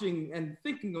watching and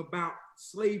thinking about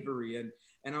slavery,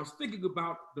 and I was thinking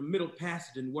about the Middle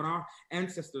Passage and what our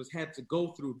ancestors had to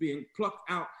go through, being plucked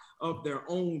out of their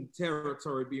own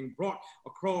territory being brought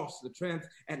across the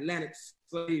transatlantic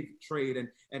slave trade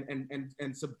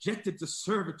and subjected to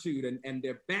servitude, and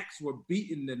their backs were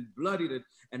beaten and bloodied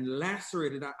and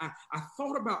lacerated. I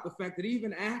thought about the fact that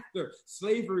even after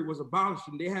slavery was abolished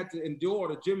and they had to endure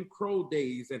the Jim Crow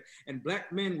days, and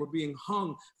black men were being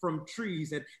hung from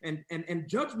trees, and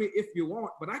judge me if you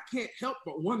want, but I can't help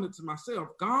but wonder to myself,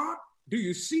 God, do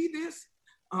you see this?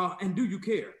 And do you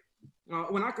care?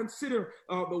 When I consider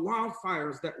the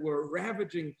wildfires that were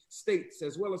ravaging states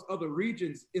as well as other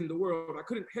regions in the world, I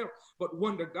couldn't help but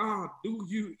wonder, God, do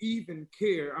you even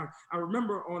care? I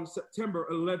remember on September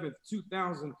 11th,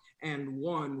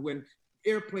 2001, when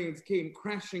airplanes came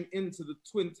crashing into the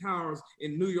Twin Towers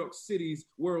in New York City's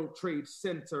World Trade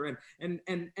Center, and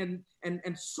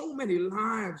so many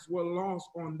lives were lost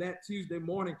on that Tuesday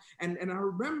morning. And I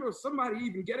remember somebody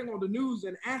even getting on the news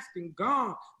and asking,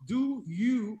 God, do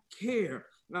you care?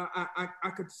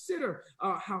 I consider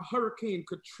how Hurricane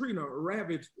Katrina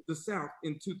ravaged the South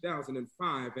in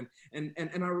 2005. And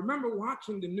I remember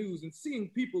watching the news and seeing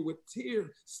people with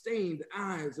tear-stained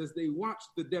eyes as they watched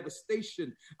the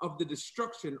devastation of the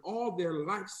destruction, all their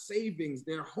life savings,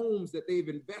 their homes that they've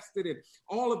invested in,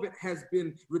 all of it has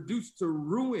been reduced to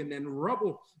ruin and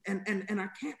rubble. And I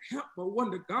can't help but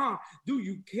wonder, God, do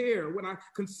you care? When I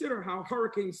consider how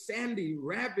Hurricane Sandy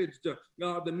ravaged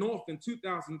the North in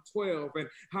 2012, and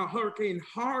how Hurricane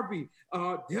Harvey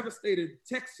devastated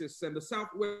Texas and the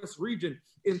Southwest region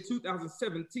in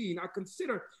 2017, I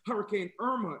consider Hurricane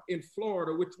Irma in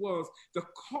Florida, which was the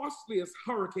costliest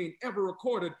hurricane ever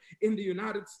recorded in the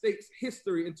United States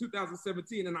history in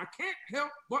 2017. And I can't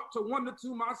help but to wonder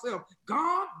to myself,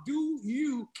 God, do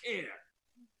you care?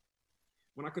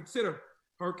 When I consider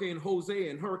Hurricane Jose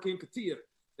and Hurricane Katia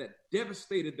that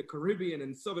devastated the Caribbean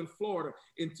and Southern Florida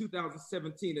in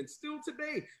 2017. And still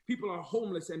today, people are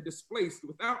homeless and displaced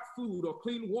without food or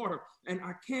clean water. And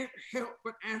I can't help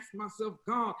but ask myself,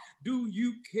 God, do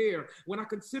you care? When I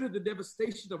consider the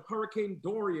devastation of Hurricane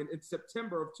Dorian in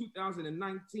September of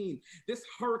 2019, this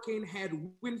hurricane had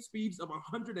wind speeds of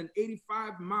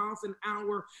 185 miles an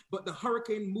hour, but the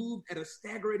hurricane moved at a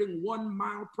staggering 1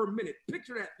 mile per minute.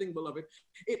 Picture that thing, beloved.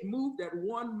 It moved at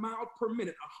 1 mile per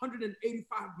minute,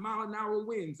 185 mile an hour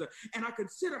winds. And I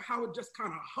consider how it just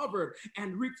kind of hovered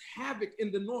and wreaked havoc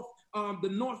in the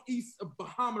northeast of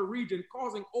Bahama region,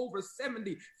 causing over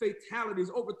 70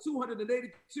 fatalities, over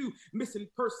 282 missing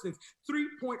persons,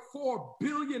 $3.4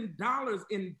 billion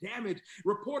in damage.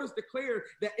 Reporters declared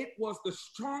that it was the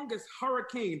strongest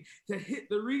hurricane to hit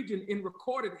the region in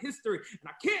recorded history. And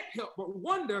I can't help but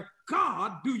wonder,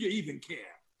 God, do you even care?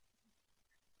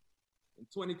 In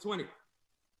 2020,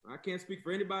 I can't speak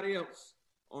for anybody else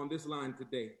on this line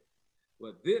today,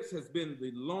 but this has been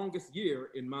the longest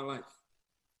year in my life.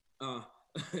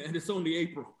 And it's only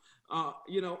April.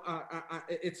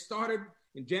 It started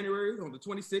in January on the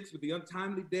 26th with the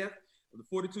untimely death of the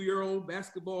 42-year-old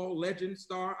basketball legend,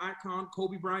 star, icon,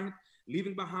 Kobe Bryant,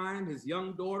 leaving behind his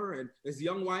young daughter and his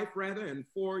young wife, rather, and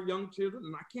 4 young children.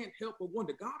 And I can't help but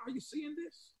wonder, God, are you seeing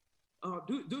this?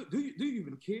 Do you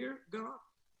even care, God?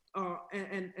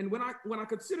 And when I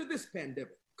consider this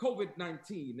pandemic,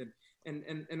 COVID-19,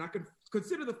 and I can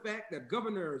consider the fact that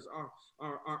governors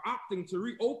are opting to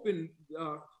reopen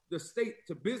the state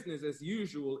to business as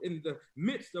usual in the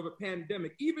midst of a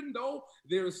pandemic, even though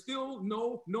there is still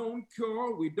no known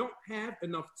cure. We don't have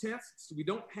enough tests. We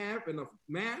don't have enough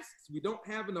masks. We don't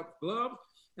have enough gloves.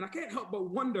 And I can't help but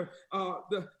wonder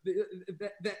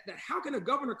that how can a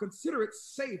governor consider it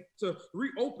safe to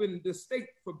reopen the state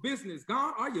for business?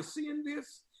 God, are you seeing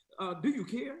this? Do you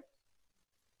care?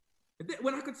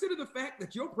 When I consider the fact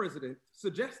that your president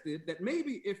suggested that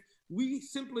maybe if we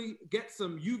simply get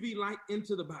some UV light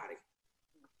into the body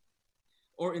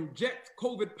or inject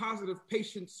COVID positive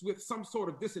patients with some sort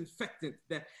of disinfectant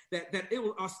that it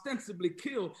will ostensibly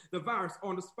kill the virus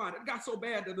on the spot. It got so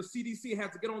bad that the CDC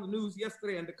had to get on the news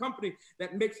yesterday, and the company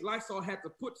that makes Lysol had to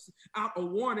put out a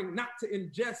warning not to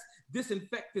ingest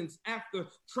disinfectants after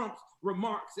Trump's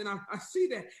remarks. And I see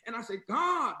that and I say,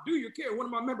 God, do you care? One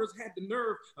of my members had the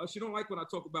nerve. She don't like when I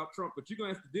talk about Trump, but you're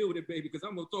going to have to deal with it, baby, because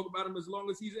I'm going to talk about him as long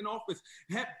as he's in office.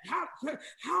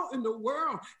 How in the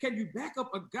world can you back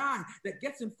up a guy that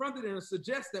gets in front of it and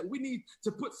suggests that we need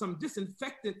to put some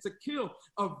disinfectant to kill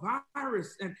a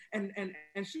virus? And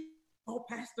she, oh,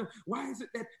 Pastor, why is it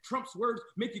that Trump's words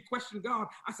make you question God?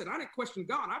 I said, I didn't question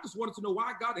God. I just wanted to know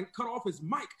why God didn't cut off his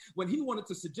mic when he wanted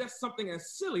to suggest something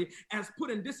as silly as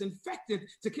putting disinfectant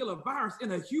to kill a virus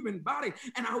in a human body.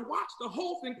 And I watched the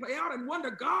whole thing play out and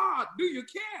wonder, God, do you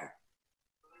care?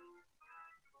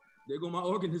 There go my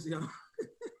organism.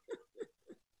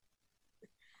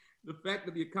 The fact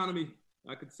that the economy,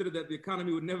 I consider that the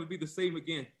economy would never be the same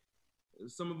again.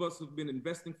 Some of us have been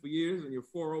investing for years in your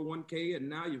 401k, and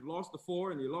now you've lost the 4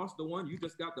 and you lost the 1. You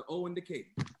just got the O and the K.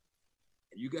 And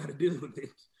you got to deal with it.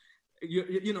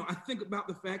 You know, I think about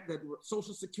the fact that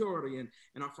Social Security and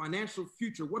our financial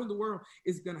future, what in the world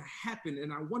is going to happen?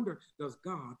 And I wonder, does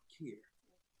God care?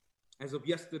 As of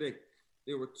yesterday,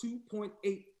 there were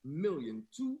 2.8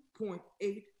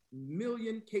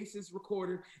 million cases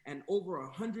recorded and over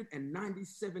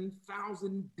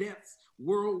 197,000 deaths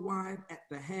worldwide at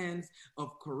the hands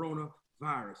of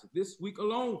coronavirus. This week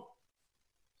alone,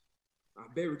 I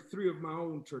buried 3 of my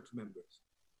own church members.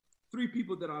 3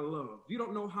 people that I love. You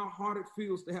don't know how hard it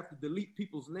feels to have to delete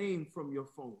people's name from your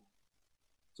phone,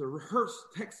 to rehearse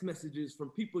text messages from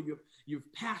people you've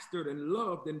pastored and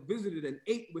loved and visited and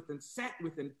ate with and sat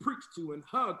with and preached to and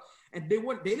hugged. And they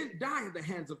didn't die at the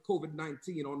hands of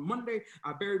COVID-19. On Monday,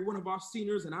 I buried one of our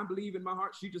seniors, and I believe in my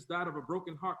heart she just died of a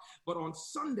broken heart. But on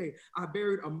Sunday, I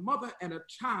buried a mother and a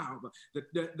child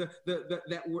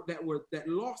that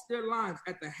lost their lives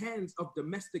at the hands of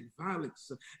domestic violence.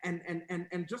 And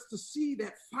just to see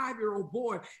that 5-year-old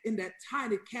boy in that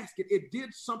tiny casket, it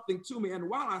did something to me. And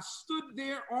while I stood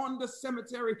there on the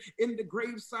cemetery in the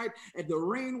gravesite, and the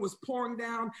rain was pouring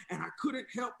down, and I couldn't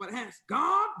help but ask,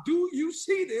 God, do you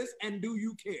see this? And do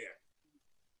you care?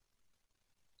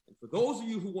 And for those of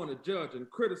you who want to judge and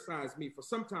criticize me for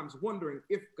sometimes wondering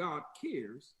if God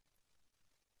cares,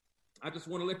 I just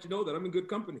want to let you know that I'm in good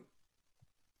company.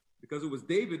 Because it was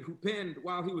David who penned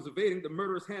while he was evading the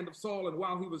murderous hand of Saul and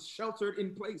while he was sheltered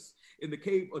in place in the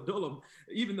cave of Adullam.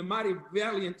 Even the mighty,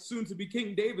 valiant, soon-to-be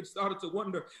King David started to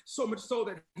wonder, so much so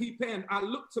that he penned, I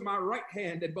looked to my right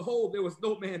hand, and behold, there was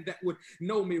no man that would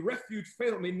know me. Refuge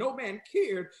failed me. No man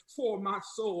cared for my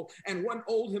soul. And one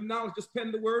old hymnologist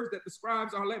penned the words that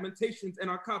describes our lamentations and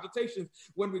our cogitations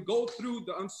when we go through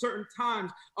the uncertain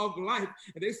times of life.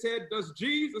 And they said, does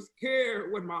Jesus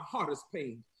care when my heart is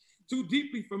pained? Too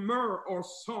deeply for myrrh or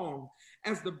song,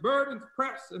 as the burdens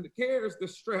press and the cares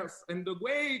distress, and the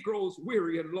way grows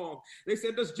weary and long. They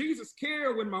said, does Jesus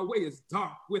care when my way is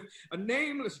dark, with a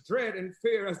nameless dread and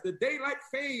fear, as the daylight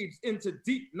fades into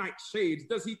deep night shades?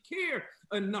 Does he care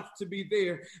enough to be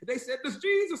there? They said, does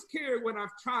Jesus care when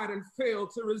I've tried and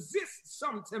failed to resist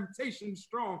some temptation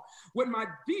strong? When for my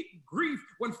deep grief,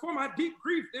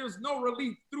 there's no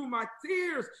relief, through my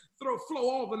tears flow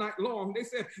all the night long. They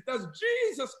said, does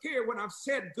Jesus care when I've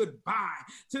said goodbye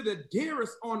to the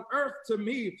dearest on earth to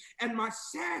me, and my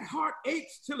sad heart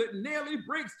aches till it nearly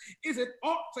breaks? Is it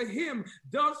aught to him?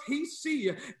 Does he see?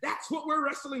 That's what we're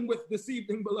wrestling with this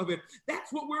evening, beloved.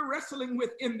 That's what we're wrestling with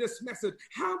in this message.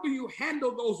 How do you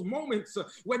handle those moments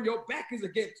when your back is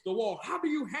against the wall? How do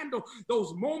you handle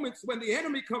those moments when the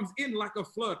enemy comes in like a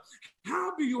flood?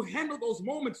 How do you handle those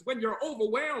moments when you're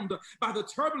overwhelmed by the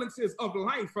turbulences of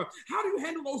life? How do you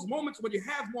handle those moments when you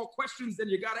have more questions than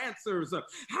you got answers?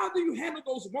 How do you handle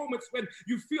those moments when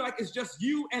you feel like it's just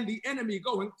you and the enemy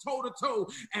going toe to toe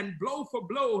and blow for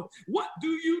blow? What do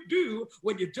you do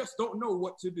when you just don't know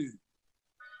what to do?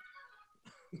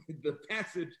 The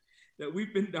passage that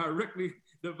we've been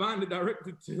divinely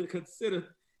directed to consider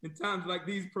in times like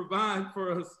these provide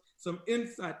for us some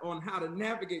insight on how to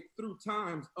navigate through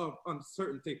times of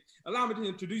uncertainty. Allow me to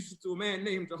introduce you to a man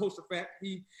named Jehoshaphat.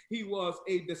 He was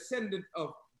a descendant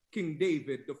of King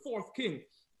David, the 4th king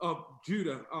of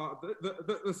Judah.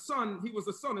 He was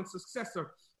the son and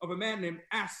successor of a man named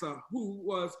Asa,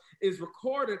 who is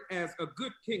recorded as a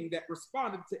good king that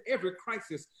responded to every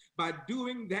crisis by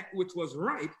doing that which was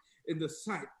right in the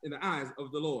eyes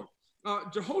of the Lord.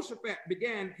 Jehoshaphat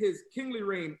began his kingly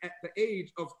reign at the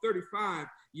age of 35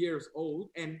 years old,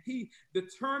 and he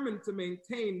determined to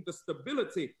maintain the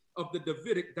stability of the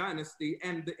Davidic dynasty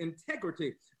and the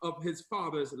integrity of his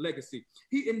father's legacy.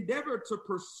 He endeavored to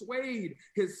persuade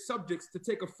his subjects to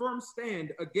take a firm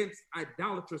stand against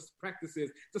idolatrous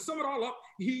practices. To sum it all up,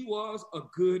 he was a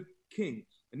good king.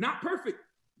 Not perfect,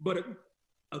 but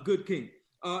a good king.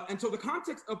 And so the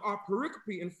context of our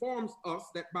pericope informs us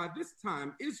that by this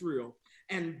time, Israel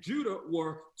and Judah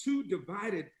were 2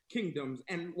 divided kingdoms.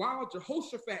 And while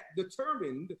Jehoshaphat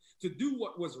determined to do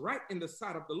what was right in the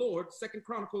sight of the Lord, 2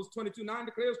 Chronicles 22:9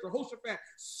 declares, Jehoshaphat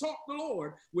sought the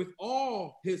Lord with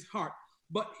all his heart.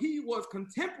 But he was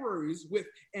contemporaries with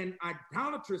an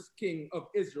idolatrous king of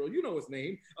Israel. You know his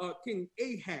name, King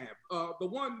Ahab, the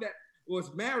one that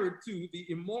was married to the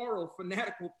immoral,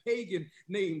 fanatical pagan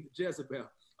named Jezebel.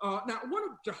 Now, one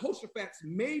of Jehoshaphat's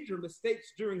major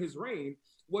mistakes during his reign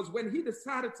was when he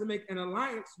decided to make an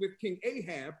alliance with King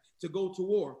Ahab to go to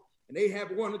war. And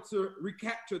Ahab wanted to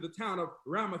recapture the town of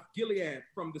Ramoth Gilead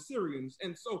from the Syrians.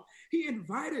 And so he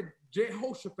invited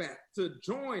Jehoshaphat to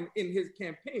join in his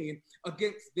campaign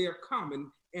against their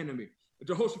common enemy.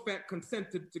 Jehoshaphat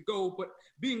consented to go, but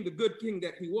being the good king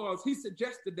that he was, he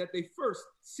suggested that they first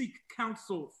seek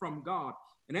counsel from God.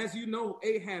 And as you know,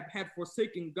 Ahab had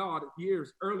forsaken God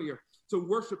years earlier to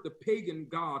worship the pagan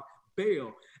god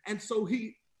Baal. And so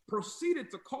he proceeded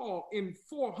to call in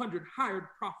 400 hired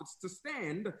prophets to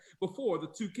stand before the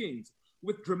two kings.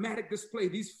 With dramatic display,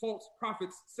 these false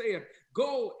prophets said,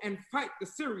 "Go and fight the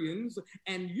Syrians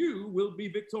and you will be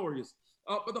victorious."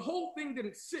 But the whole thing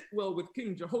didn't sit well with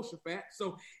King Jehoshaphat,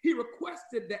 so he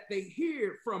requested that they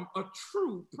hear from a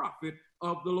true prophet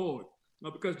of the Lord.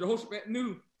 Because Jehoshaphat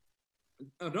knew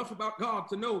enough about God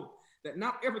to know that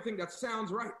not everything that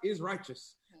sounds right is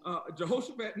righteous.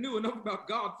 Jehoshaphat knew enough about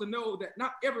God to know that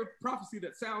not every prophecy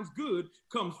that sounds good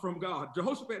comes from God.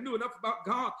 Jehoshaphat knew enough about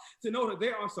God to know that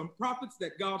there are some prophets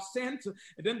that God sent,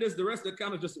 and then there's the rest that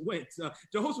kind of just went.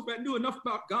 Jehoshaphat knew enough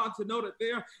about God to know that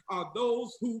there are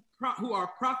those who are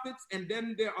prophets, and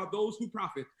then there are those who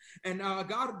prophet. And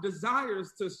God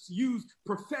desires to use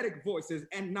prophetic voices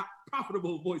and not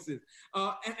profitable voices.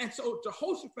 And so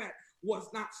Jehoshaphat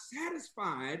was not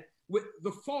satisfied with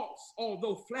the false,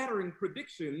 although flattering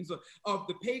predictions of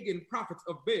the pagan prophets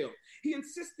of Baal. He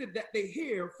insisted that they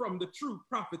hear from the true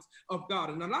prophets of God.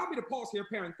 And allow me to pause here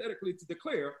parenthetically to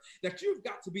declare that you've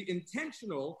got to be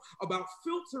intentional about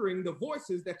filtering the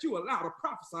voices that you allow to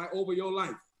prophesy over your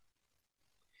life.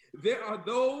 There are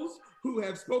those who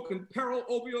have spoken peril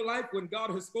over your life when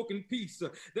God has spoken peace.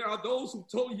 There are those who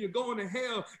told you you're going to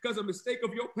hell because of a mistake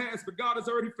of your past, but God has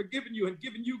already forgiven you and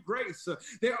given you grace.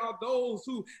 There are those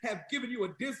who have given you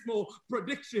a dismal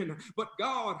prediction, but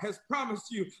God has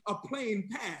promised you a plain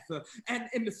path. And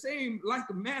in the same like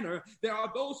manner, there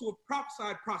are those who have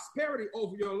prophesied prosperity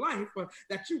over your life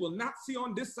that you will not see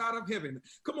on this side of heaven.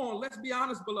 Come on, let's be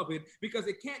honest, beloved, because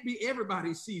it can't be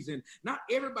everybody's season. Not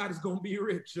everybody's going to be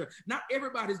rich. Not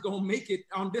everybody's going to make it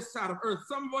on this side of earth.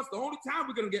 Some of us, the only time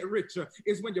we're going to get rich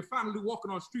is when you're finally walking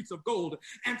on streets of gold.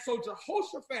 And so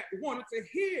Jehoshaphat wanted to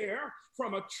hear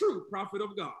from a true prophet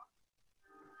of God.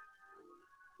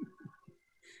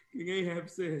 King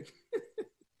Ahab said,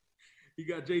 he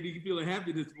got JD feeling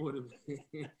happy this morning.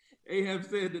 Ahab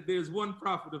said that there's one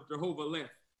prophet of Jehovah left,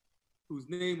 whose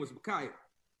name was Micaiah.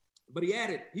 But he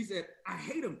added, he said, I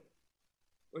hate him,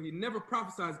 for he never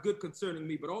prophesies good concerning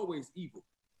me, but always evil.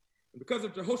 And because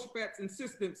of Jehoshaphat's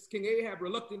insistence, King Ahab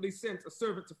reluctantly sent a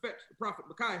servant to fetch the prophet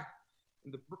Micaiah.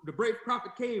 And the brave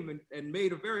prophet came and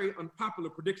made a very unpopular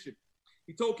prediction.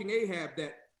 He told King Ahab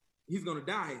that he's going to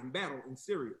die in battle in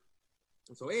Syria.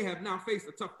 And so Ahab now faced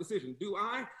a tough decision. Do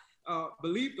I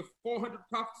believe the 400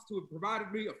 prophets who have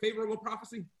provided me a favorable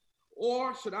prophecy,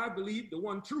 or should I believe the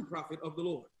one true prophet of the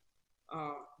Lord?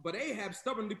 But Ahab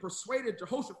stubbornly persuaded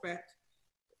Jehoshaphat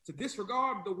to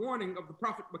disregard the warning of the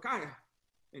prophet Micaiah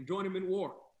and join him in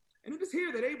war. And it is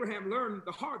here that Abraham learned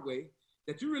the hard way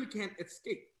that you really can't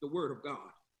escape the word of God.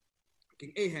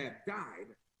 King Ahab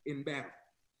died in battle.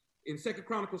 In 2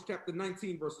 Chronicles chapter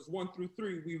 19, verses 1-3,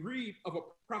 we read of a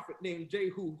prophet named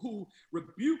Jehu who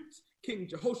rebuked King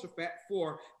Jehoshaphat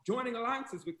for joining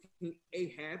alliances with King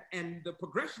Ahab. And the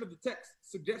progression of the text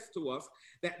suggests to us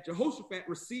that Jehoshaphat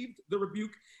received the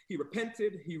rebuke, he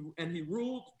repented, and he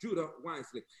ruled Judah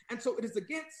wisely. And so it is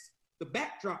against the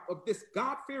backdrop of this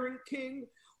God-fearing king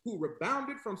who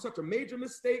rebounded from such a major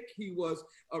mistake. He was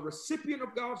a recipient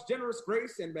of God's generous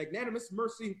grace and magnanimous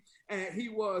mercy. And he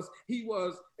was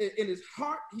in his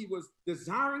heart, he was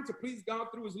desiring to please God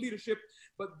through his leadership.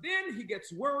 But then he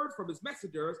gets word from his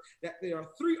messengers that there are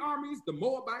three armies, the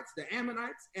Moabites, the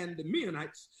Ammonites, and the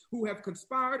Meunites, who have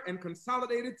conspired and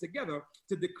consolidated together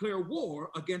to declare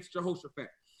war against Jehoshaphat.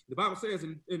 The Bible says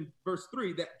in verse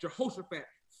 3 that Jehoshaphat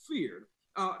feared.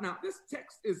 Now, this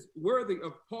text is worthy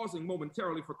of pausing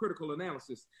momentarily for critical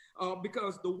analysis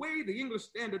because the way the English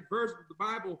Standard Version of the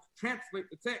Bible translates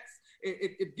the text,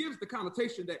 it gives the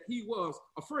connotation that he was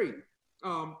afraid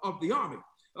of the army.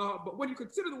 But when you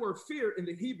consider the word fear in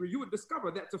the Hebrew, you would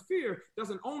discover that to fear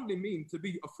doesn't only mean to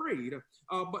be afraid,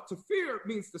 but to fear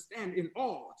means to stand in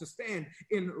awe, to stand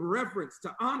in reverence,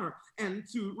 to honor, and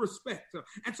to respect.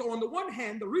 And so on the one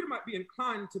hand, the reader might be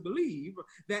inclined to believe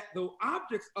that the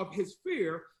objects of his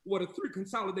fear were the three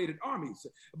consolidated armies.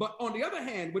 But on the other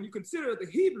hand, when you consider the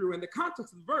Hebrew and the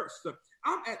context of the verse,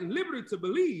 I'm at liberty to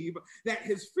believe that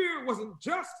his fear wasn't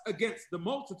just against the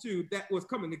multitude that was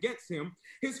coming against him.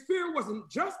 His fear wasn't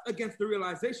just against the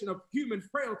realization of human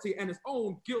frailty and his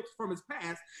own guilt from his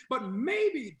past, but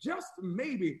maybe, just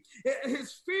maybe,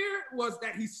 his fear was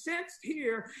that he sensed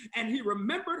here and he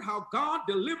remembered how God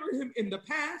delivered him in the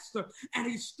past, and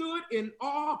he stood in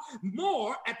awe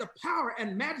more at the power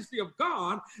and majesty of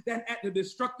God than at the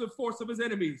destructive force of his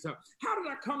enemies. How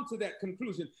did I come to that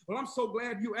conclusion? Well, I'm so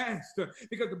glad you asked,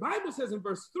 because the Bible says in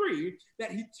verse 3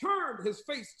 that he turned his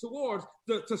face towards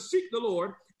to seek the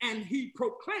Lord, and he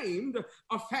proclaimed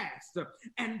a fast.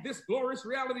 And this glorious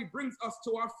reality brings us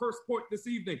to our first point this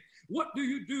evening. What do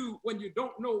you do when you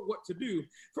don't know what to do?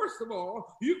 First of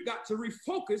all, you've got to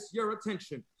refocus your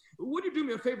attention. Would you do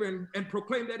me a favor and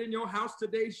proclaim that in your house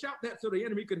today? Shout that so the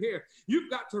enemy could hear. You've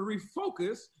got to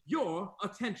refocus your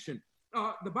attention.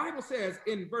 The Bible says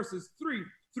in verses 3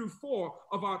 through 4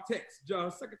 of our text,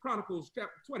 2 Chronicles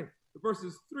chapter 20,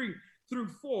 verses 3 through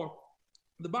 4,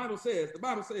 the Bible says,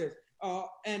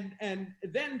 and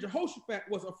then Jehoshaphat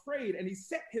was afraid, and he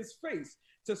set his face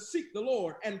to seek the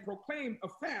Lord and proclaimed a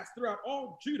fast throughout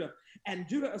all Judah. And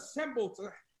Judah assembled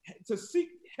to seek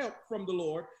help from the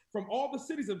Lord. From all the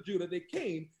cities of Judah, they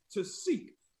came to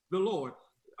seek the Lord.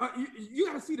 You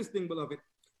got to see this thing, beloved.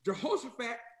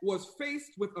 Jehoshaphat was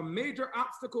faced with a major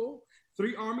obstacle.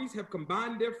 3 armies have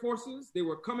combined their forces. They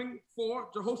were coming for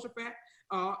Jehoshaphat.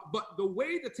 But the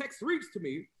way the text reads to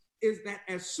me is that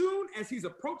as soon as he's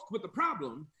approached with the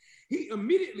problem, he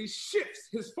immediately shifts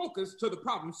his focus to the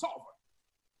problem solver.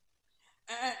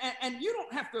 And you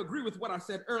don't have to agree with what I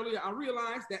said earlier. I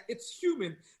realize that it's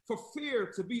human for fear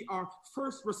to be our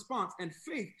first response and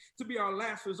faith to be our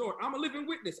last resort. I'm a living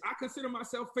witness. I consider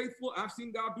myself faithful. I've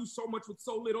seen God do so much with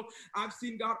so little. I've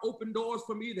seen God open doors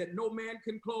for me that no man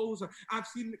can close. I've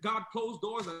seen God close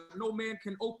doors that no man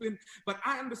can open. But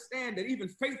I understand that even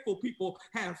faithful people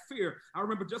have fear. I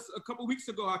remember just a couple weeks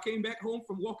ago, I came back home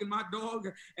from walking my dog,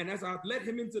 and as I led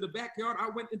him into the backyard, I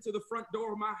went into the front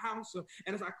door of my house,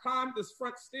 and as I climbed this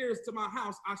front stairs to my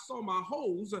house, I saw my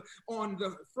hose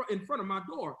in front of my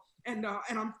door. And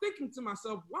I'm thinking to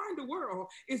myself, why in the world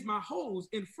is my hose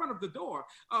in front of the door?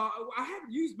 I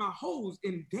haven't used my hose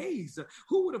in days.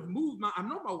 Who would have moved I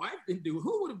know my wife didn't do.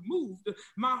 Who would have moved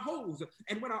my hose?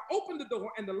 And when I opened the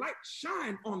door and the light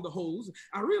shined on the hose,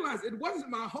 I realized it wasn't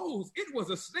my hose. It was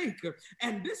a snake.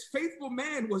 And this faithful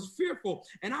man was fearful.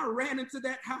 And I ran into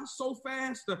that house so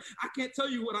fast. I can't tell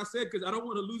you what I said because I don't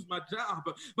want to lose my job.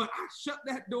 But I shut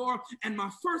that door, and my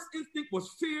first instinct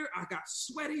was fear. I got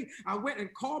sweaty. I went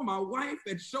and called my wife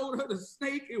and showed her the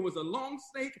snake. It was a long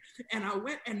snake. And I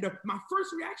went, and my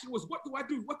first reaction was, what do I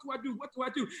do? What do I do? What do I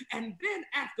do? And then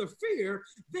after fear,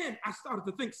 then I started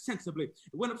to think sensibly.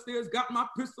 I went upstairs, got my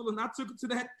pistol, and I took it to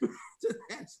that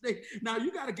snake. Now,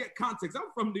 you got to get context.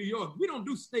 I'm from New York. We don't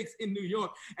do snakes in New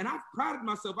York. And I've prided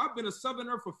myself. I've been a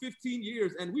Southerner for 15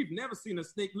 years, and we've never seen a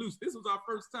snake loose. This was our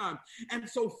first time. And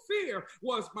so fear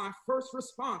was my first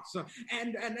response.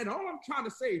 And all I'm trying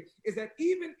to say is that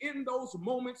even in those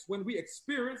moments when we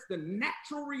experience the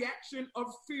natural reaction of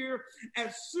fear,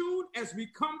 as soon as we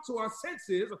come to our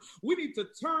senses, we need to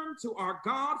turn to our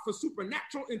God for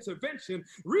supernatural intervention,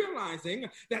 realizing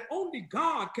that only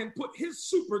God can put his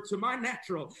super to my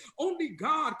natural. Only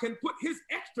God can put his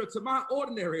extra to my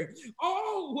ordinary.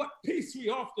 Oh, what peace we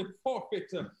often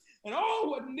forfeit. And oh,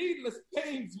 what needless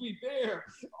pains we bear,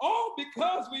 all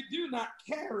because we do not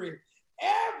carry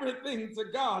everything to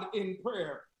God in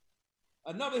prayer.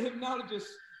 Another hymnologist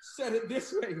said it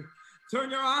this way: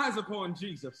 turn your eyes upon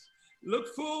Jesus, look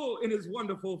full in his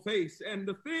wonderful face, and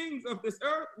the things of this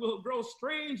earth will grow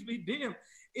strangely dim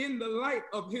in the light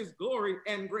of his glory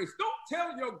and grace. Don't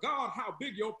tell your God how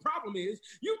big your problem is.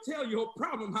 You tell your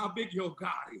problem how big your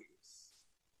God is.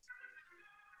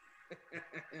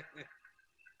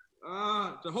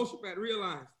 Jehoshaphat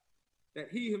realized that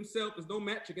he himself is no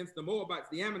match against the Moabites,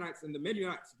 the Ammonites, and the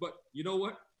Midianites. But you know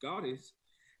what? God is.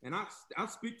 And I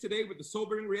speak today with the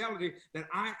sobering reality that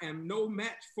I am no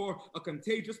match for a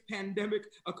contagious pandemic,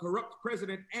 a corrupt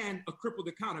president, and a crippled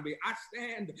economy. I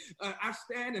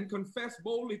stand and confess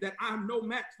boldly that I'm no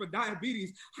match for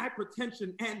diabetes,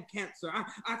 hypertension, and cancer.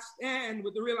 I stand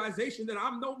with the realization that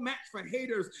I'm no match for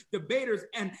haters, debaters,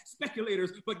 and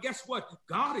speculators. But guess what?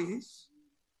 God is.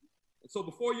 And so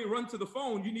before you run to the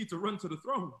phone, you need to run to the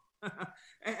throne.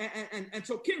 And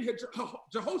so King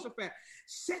Jehoshaphat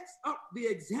sets up the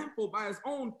example by his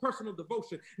own personal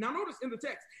devotion. Now notice in the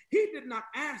text, he did not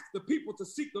ask the people to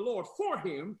seek the Lord for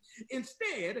him.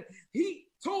 Instead, he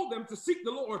told them to seek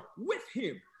the Lord with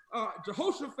him.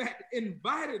 Jehoshaphat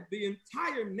invited the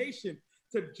entire nation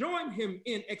to join him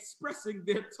in expressing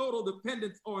their total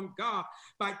dependence on God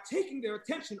by taking their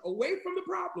attention away from the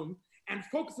problem and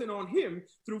focusing on him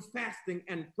through fasting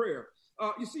and prayer.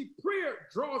 You see, prayer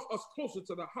draws us closer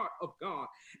to the heart of God,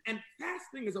 and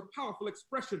fasting is a powerful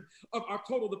expression of our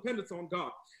total dependence on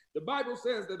God. The Bible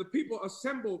says that the people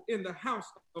assembled in the house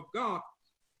of God,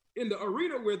 in the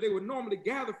arena where they would normally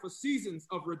gather for seasons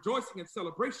of rejoicing and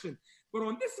celebration. But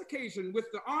on this occasion, with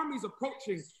the armies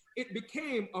approaching, it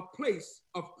became a place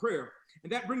of prayer.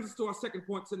 And that brings us to our second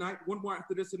point tonight. One more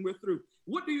after this and we're through.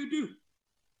 What do you do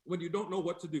when you don't know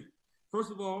what to do?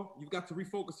 First of all, you've got to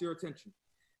refocus your attention.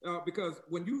 Because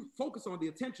when you focus on the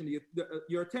attention,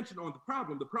 your attention on the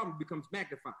problem becomes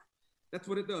magnified. That's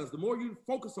what it does. The more you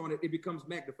focus on it, it becomes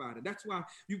magnified. And that's why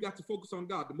you've got to focus on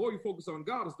God. The more you focus on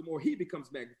God, is the more he becomes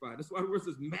magnified. That's why the word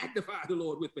says, magnify the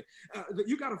Lord with me.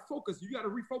 You got to focus. You got to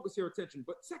refocus your attention.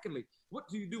 But secondly, what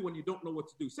do you do when you don't know what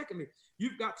to do? Secondly,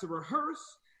 you've got to rehearse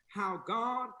how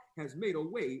God has made a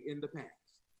way in the past.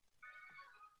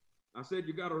 I said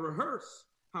you got to rehearse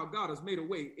how God has made a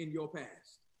way in your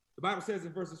past. The Bible says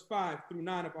in verses 5 through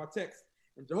 9 of our text,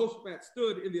 and Jehoshaphat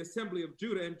stood in the assembly of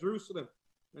Judah and Jerusalem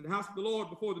in the house of the Lord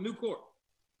before the new court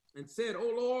and said,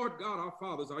 O Lord God, our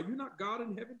fathers, are you not God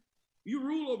in heaven? You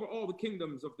rule over all the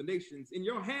kingdoms of the nations. In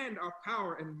your hand are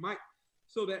power and might,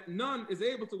 so that none is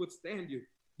able to withstand you.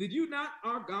 Did you not,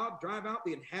 our God, drive out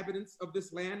the inhabitants of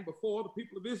this land before the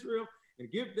people of Israel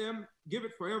and give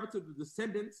it forever to the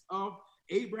descendants of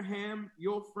Abraham,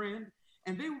 your friend?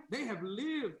 And they have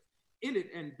lived in it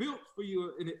and built for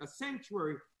you in it a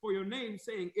sanctuary for your name,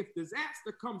 saying, if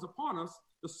disaster comes upon us,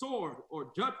 the sword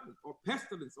or judgment or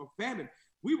pestilence or famine,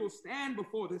 we will stand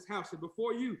before this house and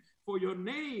before you, for your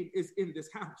name is in this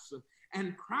house,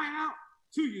 and cry out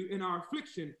to you in our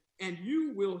affliction, and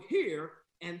you will hear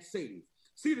and save.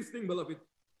 See this thing, beloved.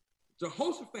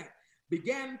 Jehoshaphat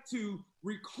began to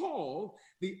recall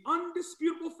the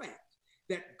undisputable fact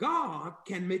that God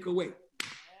can make a way.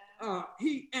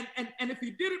 And if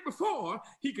he did it before,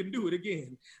 he can do it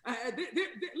again.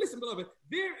 Listen, beloved,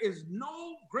 there is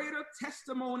no greater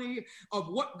testimony of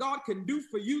what God can do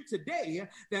for you today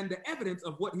than the evidence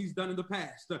of what he's done in the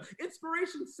past.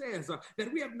 Inspiration says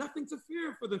that we have nothing to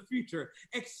fear for the future,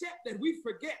 except that we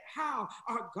forget how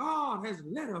our God has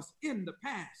led us in the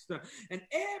past. And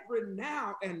every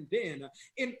now and then,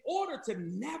 in order to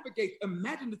navigate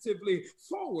imaginatively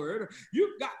forward,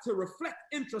 you've got to reflect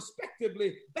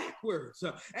introspectively backwards.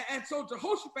 And so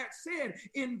Jehoshaphat said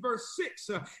in verse 6,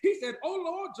 he said, O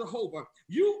Lord Jehovah,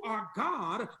 you are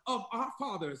God of our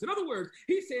fathers. In other words,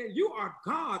 he said, you are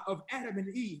God of Adam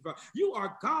and Eve. You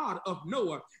are God of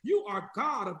Noah. You are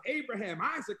God of Abraham,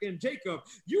 Isaac, and Jacob.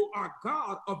 You are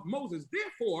God of Moses.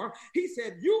 Therefore, he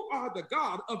said, you are the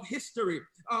God of history.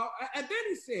 And then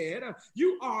he said,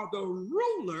 you are the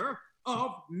ruler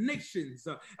of nations.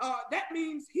 That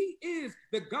means he is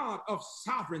the God of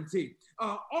sovereignty.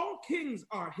 All kings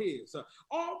are his.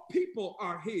 All people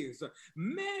are his.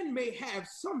 Man may have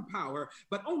some power,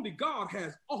 but only God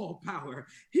has all power.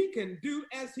 He can do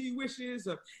as he wishes.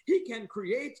 He can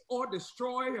create or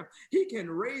destroy. He can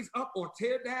raise up or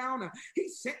tear down. He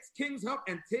sets kings up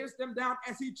and tears them down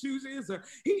as he chooses.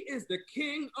 He is the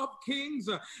King of kings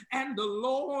and the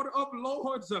Lord of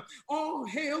lords. All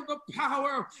hail the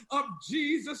power of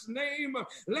Jesus' name.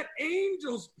 Let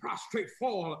angels prostrate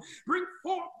fall. Bring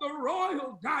forth the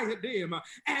royal diadem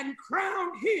and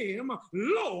crown him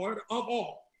Lord of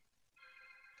all.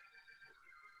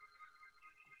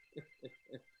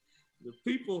 The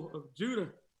people of Judah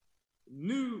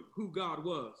knew who God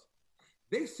was.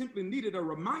 They simply needed a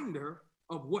reminder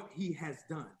of what he has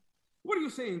done. What are you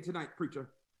saying tonight, preacher?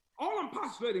 All I'm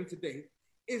postulating today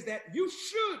is that you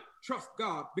should trust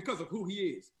God because of who he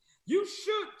is. You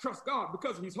should trust God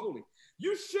because he's holy.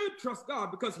 You should trust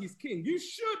God because he's king. You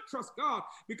should trust God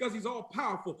because he's all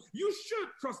powerful. You should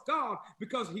trust God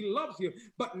because he loves you.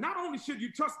 But not only should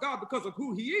you trust God because of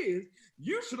who he is,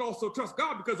 you should also trust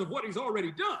God because of what he's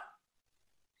already done.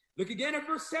 Look again at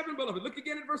verse 7, beloved. Look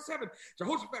again at verse 7.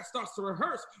 Jehoshaphat starts to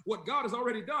rehearse what God has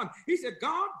already done. He said,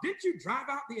 God, did you drive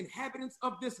out the inhabitants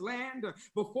of this land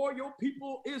before your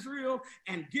people Israel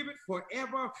and give it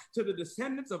forever to the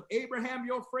descendants of Abraham,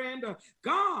 your friend?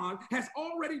 God has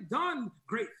already done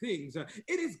great things.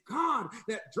 It is God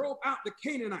that drove out the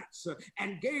Canaanites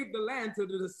and gave the land to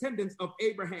the descendants of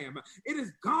Abraham. It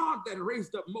is God that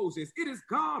raised up Moses. It is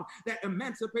God that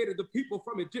emancipated the people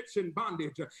from Egyptian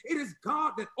bondage. It is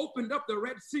God that opened up the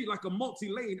Red Sea like a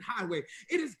multi-lane highway.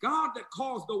 It is God that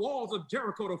caused the walls of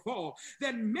Jericho to fall.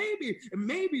 Then maybe,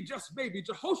 just maybe,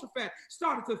 Jehoshaphat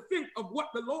started to think of what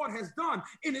the Lord has done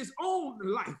in his own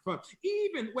life,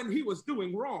 even when he was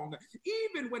doing wrong,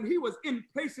 even when he was in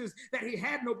places that he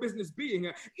had no business being,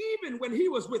 even when he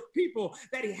was with people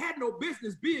that he had no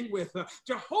business being with.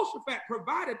 Jehoshaphat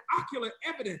provided ocular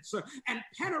evidence and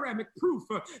panoramic proof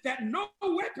that no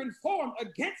weapon formed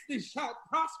against thee shall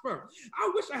prosper.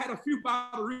 I wish I had a few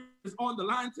Bible readers on the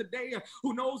line today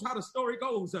who knows how the story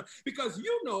goes, because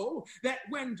you know that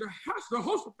when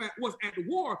Jehoshaphat was at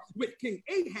war with King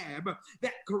Ahab,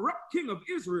 that corrupt king of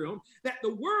Israel, that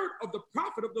the word of the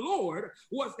prophet of the Lord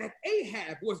was that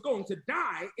Ahab was going to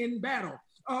die in battle.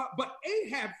 But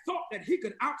Ahab thought that he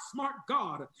could outsmart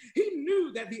God. He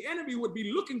knew that the enemy would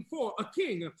be looking for a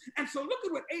king. And so look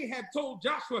at what Ahab told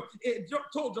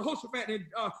told Jehoshaphat in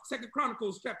 2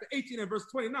 Chronicles chapter 18 and verse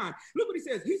 29. Look what he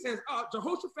says. He says,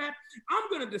 Jehoshaphat, I'm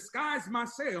going to disguise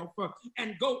myself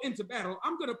and go into battle.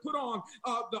 I'm going to put on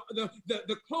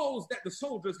the clothes that the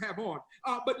soldiers have on.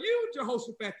 But you,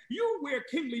 Jehoshaphat, you wear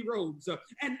kingly robes.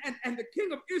 And the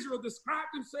king of Israel described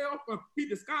himself, he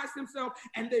disguised himself,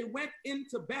 and they went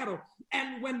into battle.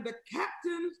 And when the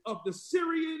captains of the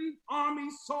Syrian army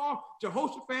saw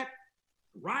Jehoshaphat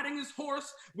riding his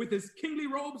horse with his kingly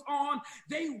robes on,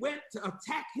 they went to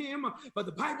attack him. But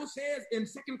the Bible says in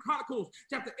 2 Chronicles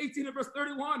chapter 18 and verse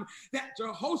 31 that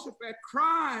Jehoshaphat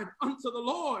cried unto the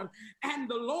Lord, and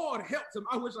the Lord helped him.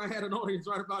 I wish I had an audience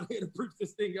right about here to preach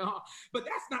this thing, y'all. But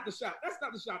that's not the shout. That's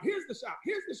not the shout. Here's the shout.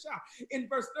 Here's the shout. In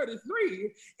verse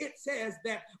 33, it says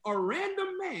that a random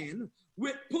man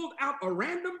pulled out a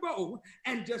random bow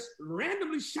and just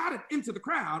randomly shot it into the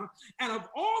crowd. And of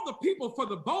all the people for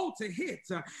the bow to hit,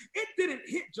 it didn't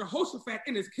hit Jehoshaphat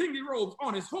in his kingly robes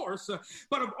on his horse,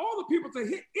 but of all the people to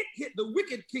hit, it hit the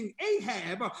wicked King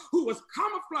Ahab, who was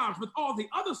camouflaged with all the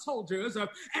other soldiers, and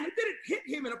it didn't hit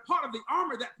him in a part of the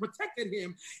armor that protected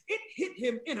him. It hit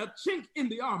him in a chink in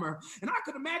the armor. And I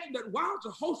could imagine that while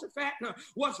Jehoshaphat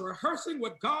was rehearsing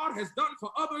what God has done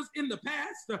for others in the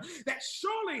past, that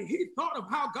surely he thought of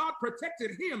how God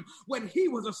protected him when he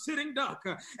was a sitting duck.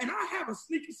 And I have a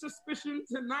sneaky suspicion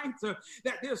tonight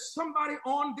that there's somebody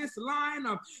on this line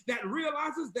that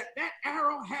realizes that that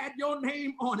arrow had your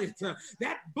name on it.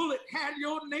 That bullet had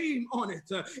your name on it.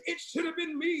 It should have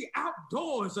been me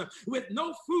outdoors with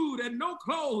no food and no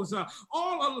clothes,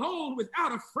 all alone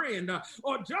without a friend,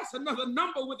 or just another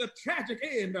number with a tragic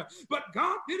end. But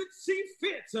God didn't see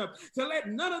fit to let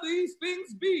none of these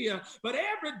things be. But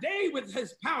every day with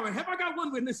his power, have I got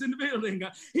one witness in the building?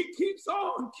 He keeps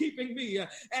on keeping me. And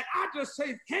I just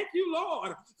say, thank you,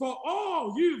 Lord, for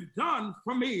all you've done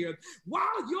for me.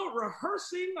 While you're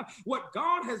rehearsing what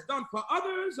God has done for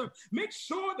others, make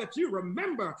sure that you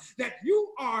remember that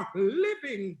you are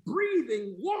living,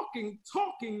 breathing, walking,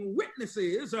 talking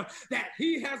witnesses that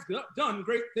he has done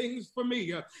great things for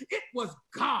me. It was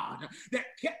God that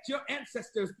kept your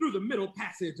ancestors through the Middle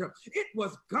Passage. It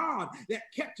was God that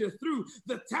kept you through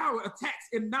the tower attacks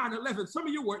in 9/11. Some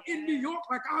of you were in New York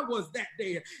like I was that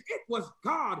day. It was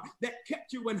God that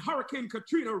kept you when Hurricane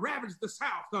Katrina ravaged the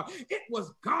South. It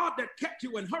was God that kept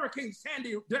you when Hurricane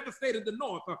Sandy devastated the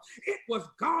North. It was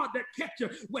God that kept you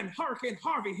when Hurricane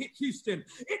Harvey hit Houston.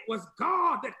 It was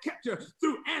God that kept you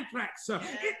through anthrax.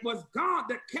 It was God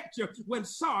that kept you when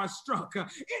SARS struck.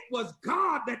 It was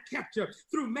God that kept you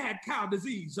through mad cow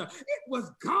disease. It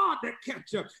was God that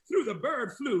kept you through the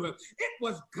bird flu. It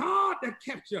was God that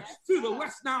kept you through the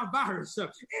West Nile virus.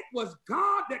 It was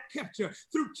God that kept you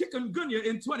through chikungunya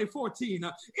in 2014.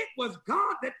 It was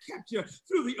God that kept you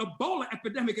through the Ebola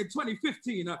epidemic in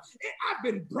 2015. I've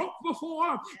been broke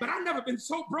before, but I've never been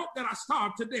so broke that I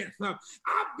starved to death.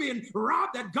 I've been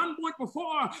robbed at gunpoint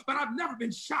before, but I've never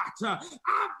been shot.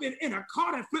 I've been in a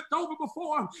car that flipped over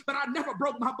before, but I never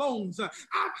broke my bones. I've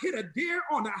hit a deer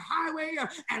on the highway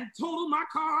and totaled my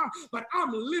car, but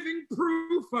I'm living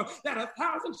proof that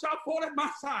 1,000 shall fall at my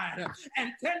side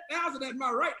and 10,000 at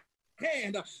my right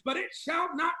hand, but it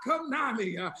shall not come nigh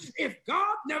me. If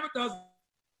God never does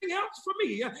anything else for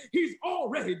me, he's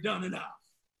already done enough.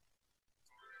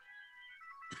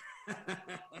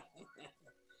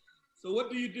 So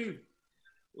what do you do?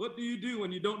 What do you do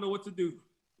when you don't know what to do?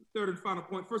 Third and final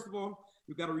point. First of all,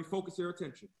 you've got to refocus your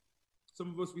attention. Some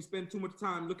of us, we spend too much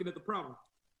time looking at the problem.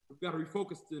 We've got to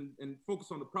refocus and focus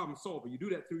on the problem solver. You do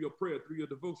that through your prayer, through your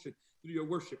devotion, through your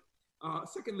worship.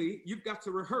 Secondly, you've got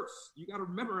to rehearse. You got to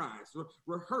memorize,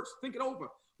 rehearse, think it over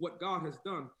what God has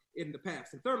done in the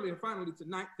past. And thirdly and finally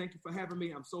tonight, thank you for having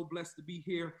me. I'm so blessed to be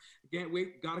here. I can't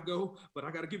wait, gotta go, but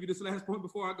I gotta give you this last point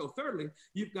before I go. Thirdly,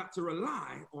 you've got to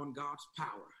rely on God's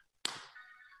power.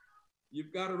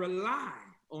 You've got to rely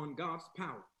on God's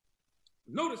power.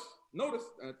 Notice,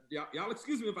 y'all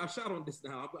excuse me if I shout on this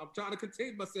now. I'm trying to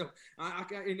contain myself. I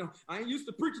ain't used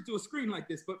to preaching to a screen like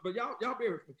this, but y'all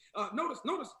bear with me. Notice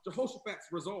Jehoshaphat's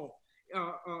resolve,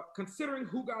 considering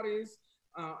who God is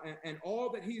and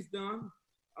all that he's done.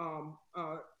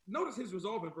 Notice his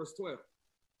resolve in verse 12.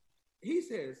 He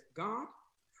says, God,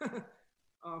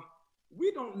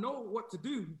 we don't know what to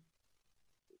do,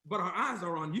 but our eyes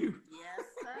are on you. Yes,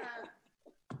 sir.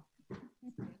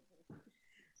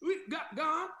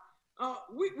 God,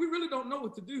 we really don't know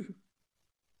what to do,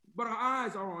 but our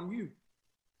eyes are on you.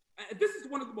 This is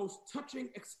one of the most touching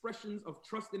expressions of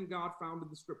trust in God found in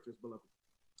the scriptures, beloved.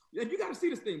 And you got to see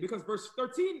this thing, because verse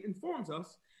 13 informs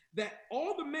us that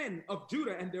all the men of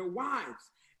Judah and their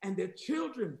wives and their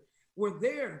children were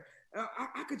there.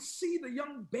 I could see the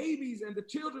young babies and the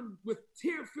children with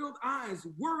tear-filled eyes,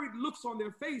 worried looks on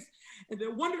their face, and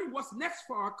they're wondering what's next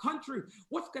for our country.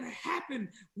 What's going to happen?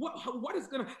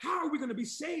 How are we going to be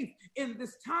saved in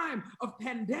this time of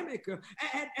pandemic?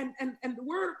 And the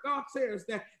word of God says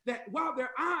that while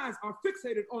their eyes are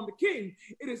fixated on the king,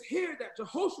 it is here that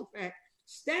Jehoshaphat,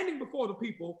 standing before the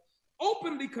people,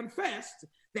 openly confessed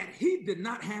that he did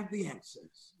not have the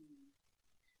answers.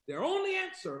 Their only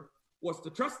answer was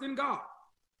to trust in God,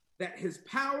 that his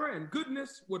power and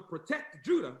goodness would protect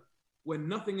Judah when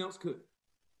nothing else could.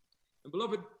 And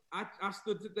beloved, I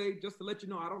stood today just to let you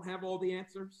know I don't have all the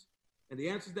answers, and the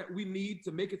answers that we need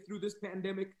to make it through this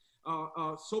pandemic.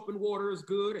 Soap and water is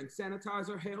good and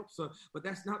sanitizer helps, but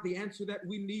that's not the answer that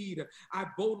we need. I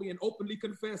boldly and openly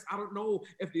confess, I don't know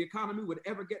if the economy would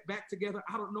ever get back together.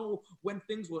 I don't know when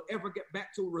things will ever get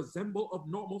back to a resemble of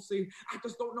normalcy. I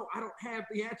just don't know. I don't have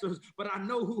the answers, but I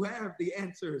know who have the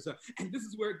answers. And this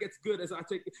is where it gets good as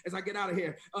I get out of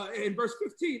here. In verse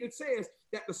 15, it says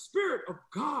that the Spirit of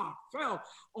God fell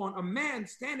on a man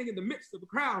standing in the midst of the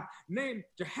crowd named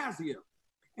Jahaziel.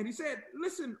 And he said,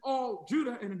 listen, all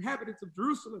Judah and inhabitants of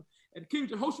Jerusalem and King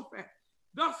Jehoshaphat,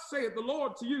 thus saith the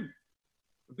Lord to you,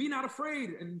 be not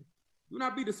afraid and do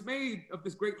not be dismayed of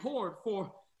this great horde,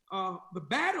 for the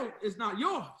battle is not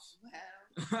yours,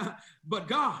 but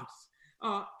God's.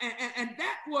 And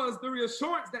that was the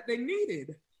reassurance that they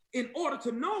needed in order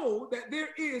to know that there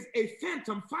is a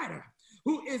phantom fighter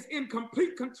who is in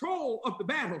complete control of the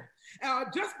battle.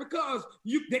 Just because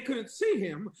they couldn't see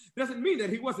him doesn't mean that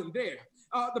he wasn't there.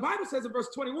 The Bible says in verse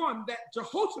 21 that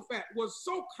Jehoshaphat was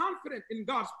so confident in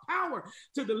God's power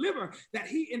to deliver that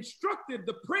he instructed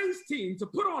the praise team to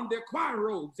put on their choir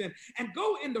robes and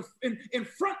go in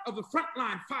front of the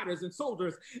frontline fighters and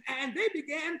soldiers. And they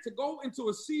began to go into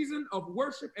a season of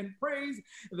worship and praise.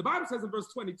 And the Bible says in verse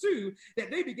 22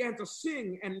 that they began to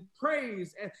sing and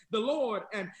praise the Lord.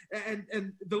 And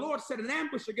the Lord set an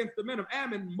ambush against the men of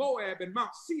Ammon, Moab, and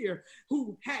Mount Seir,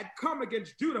 who had come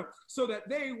against Judah, so that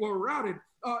they were routed.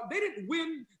 They didn't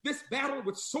win this battle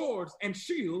with swords and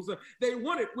shields. They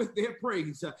won it with their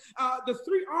praise. The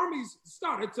three armies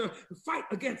started to fight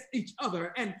against each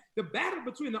other, and the battle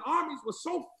between the armies was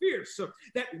so fierce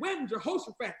that when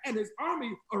Jehoshaphat and his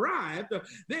army arrived,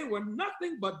 they were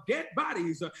nothing but dead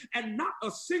bodies, and not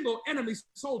a single enemy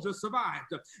soldier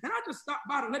survived. And I just stopped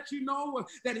by to let you know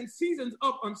that in seasons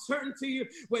of uncertainty,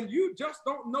 when you just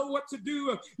don't know what to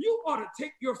do, you ought to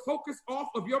take your focus off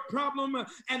of your problem and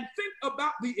think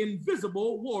about the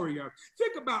invisible warrior.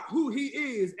 Think about who he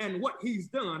is and what he's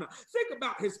done. Think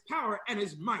about his power and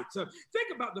his might.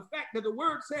 Think about the fact that the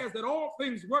word says that all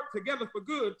things work together for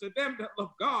good to them that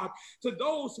love God, to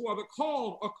those who are the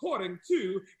called according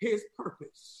to his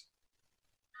purpose.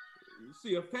 You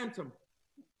see, a phantom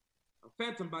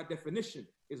by definition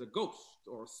is a ghost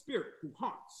or a spirit who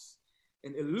haunts.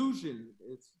 An illusion,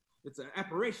 it's an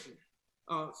apparition.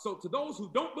 So to those who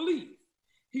don't believe,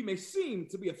 he may seem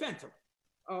to be a phantom.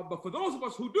 But for those of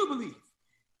us who do believe,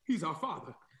 he's our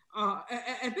Father.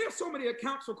 And there's so many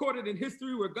accounts recorded in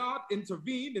history where God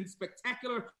intervened in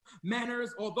spectacular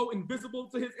manners, although invisible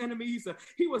to his enemies.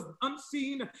 He was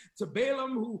unseen to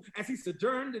Balaam, who, as he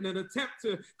sojourned in an attempt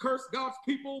to curse God's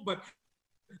people, but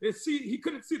he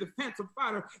couldn't see the phantom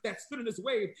fighter that stood in his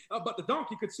way, but the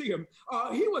donkey could see him.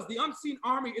 He was the unseen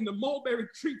army in the mulberry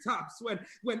treetops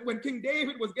when King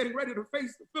David was getting ready to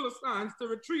face the Philistines to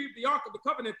retrieve the Ark of the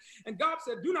Covenant. And God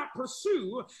said, do not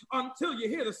pursue until you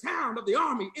hear the sound of the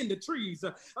army in the trees.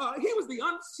 He was the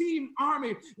unseen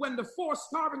army when the 4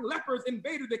 starving lepers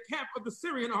invaded the camp of the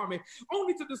Syrian army,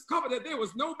 only to discover that there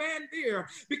was no man there,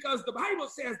 because the Bible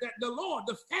says that the Lord,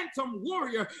 the phantom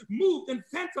warrior, moved in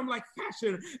phantom-like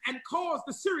fashion and caused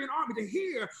the Syrian army to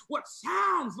hear what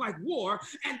sounds like war,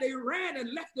 and they ran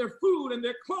and left their food and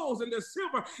their clothes and their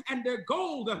silver and their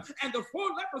gold, and the 4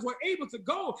 lepers were able to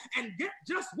go and get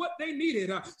just what they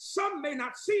needed. Some may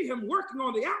not see him working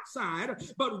on the outside,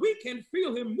 but we can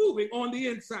feel him moving on the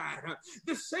inside.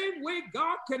 The same way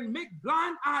God can make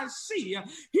blind eyes see,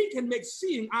 he can make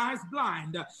seeing eyes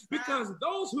blind, because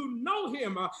those who know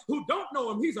him, who don't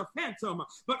know him, he's a phantom,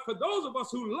 but for those of us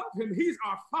who love him, he's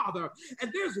our Father.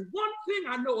 And there's one thing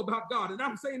I know about God, and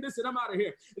I'm saying this and I'm out of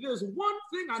here. There's one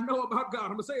thing I know about God.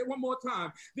 I'm gonna say it one more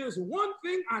time. There's one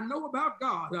thing I know about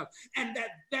God, and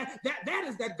that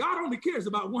is that God only cares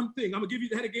about one thing. I'm gonna give you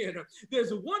that again.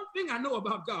 There's one thing I know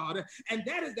about God, and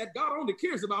that is that God only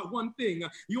cares about one thing.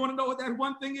 You want to know what that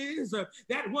one thing is?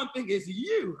 That one thing is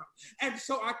you. And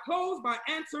so I close by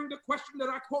answering the question that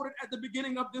I quoted at the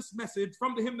beginning of this message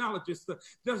from the hymnologist.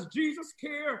 Does Jesus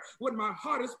care when my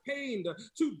heart is pained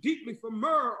too deeply for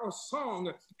myrrh or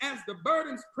song, as the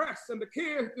burdens press and the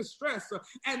care distress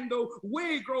and the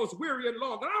way grows weary and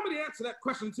long? And I'm going to answer that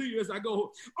question to you as I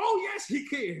go. Oh, yes, he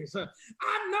cares.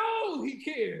 I know he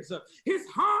cares. His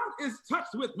heart is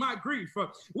touched with my grief.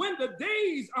 When the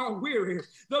days are weary,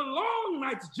 the long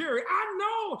nights dreary, I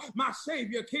know my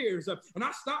Savior cares. And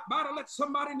I stopped by to let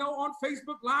somebody know on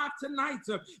Facebook Live tonight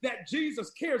that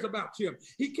Jesus cares about you.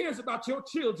 He cares about your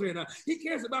children. He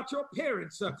cares about your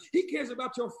parents. He cares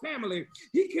about your family.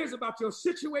 He cares about your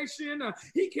situation.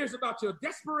 He cares about your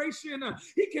desperation.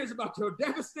 He cares about your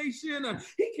devastation.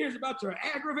 He cares about your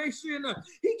aggravation.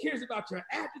 He cares about your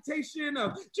agitation.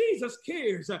 Jesus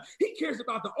cares. He cares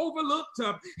about the overlooked.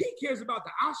 He cares about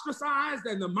the ostracized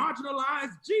and the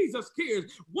marginalized. Jesus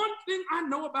cares. One thing I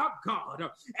know about God,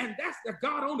 and that's that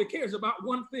God only cares about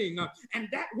one thing, and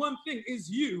that one thing is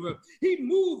you. He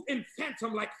moved in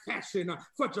phantom-like fashion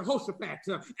for Jehoshaphat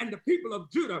and the people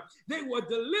of Judah. They were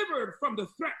delivered from the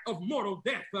threat of mortal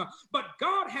death, but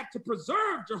God had to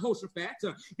preserve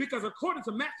Jehoshaphat because according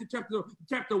to Matthew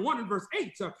chapter 1 and verse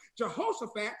 8,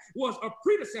 Jehoshaphat was a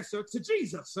predecessor to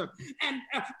Jesus. And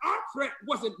our threat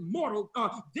wasn't mortal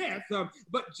death,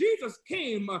 but Jesus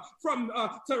came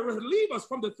to relieve us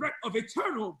from the threat of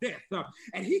eternal death.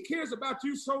 And he cares about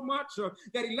you so much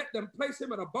that he let them place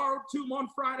him in a borrowed tomb on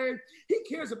Friday. He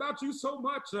cares about you so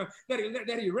much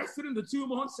that he rested in the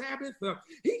tomb on Sabbath.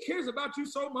 He cares about you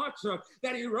so much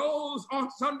that he rose on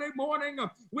Sunday morning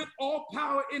with all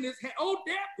power in his hand. Oh,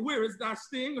 death, where is thy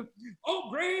sting? Oh,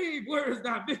 grave, where is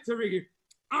thy victory?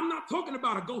 I'm not talking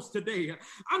about a ghost today.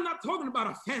 I'm not talking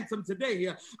about a phantom today.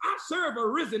 I serve a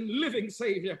risen, living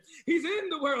Savior. He's in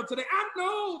the world today. I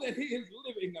know that he is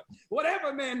living.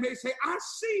 Whatever man may say, I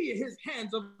see his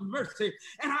hands of mercy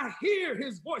and I hear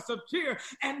his voice of cheer.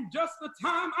 And just the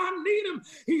time I need him,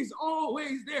 he's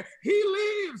always there. He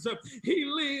lives. He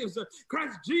lives.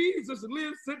 Christ Jesus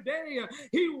lives today.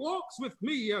 He walks with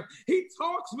me. He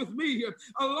talks with me.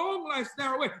 A long life's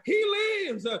narrow way. He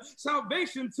lives.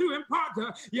 Salvation to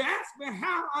impart. You ask me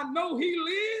how I know he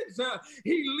lives.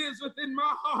 He lives within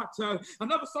my heart.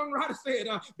 Another songwriter said,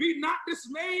 be not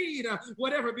dismayed,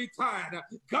 whatever betide.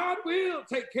 God will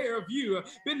take care of you.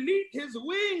 Beneath his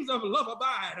wings of love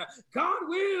abide. God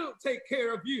will take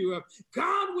care of you.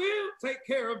 God will take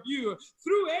care of you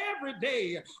through every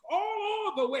day.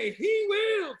 All the way, he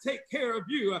will take care of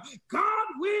you. God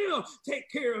will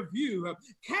take care of you.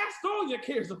 Cast all your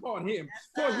cares upon him,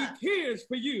 for he cares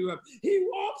for you. He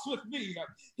walks with me.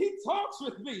 He talks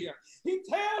with me. He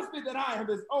tells me that I am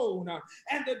his own.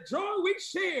 And the joy we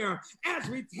share as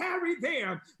we tarry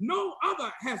there, no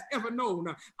other has ever known.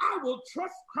 I will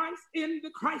trust Christ in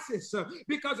the crisis,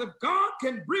 because if God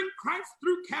can bring Christ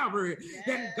through Calvary,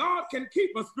 then God can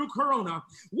keep us through Corona.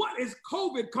 What is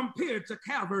COVID compared to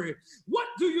Calvary? What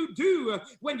do you do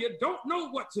when you don't know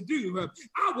what to do?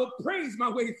 I will praise my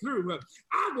way through.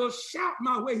 I will shout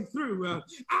my way through.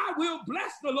 I will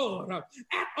bless the Lord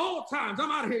at all times.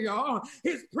 I'm out of here, y'all.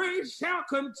 His praise shall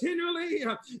continually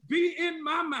be in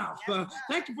my mouth.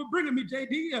 Thank you for bringing me,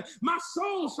 JD. My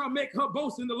soul shall make her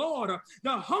boast in the Lord.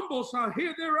 The humble shall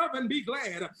hear thereof and be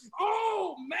glad.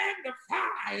 Oh,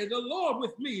 magnify the Lord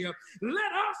with me.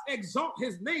 Let us exalt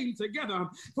his name together.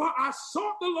 For I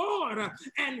sought the Lord,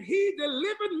 and he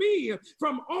delivered me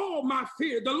from all my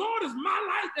fear. The Lord is my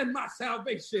light and my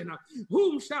salvation.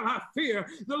 Whom shall I fear?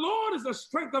 The Lord is the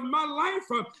strength of my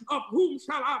life. Of whom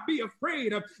shall I be afraid?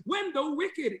 prayed, when the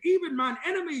wicked, even mine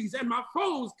enemies and my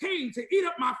foes, came to eat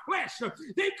up my flesh,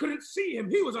 they couldn't see him.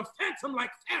 He was a phantom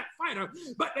like fighter,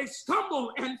 but they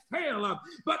stumbled and fell.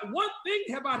 But one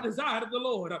thing have I desired of the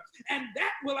Lord, and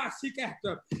that will I seek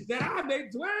after, that I may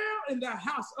dwell in the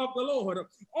house of the Lord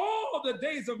all the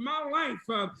days of my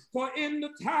life, for in the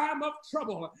time of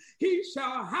trouble he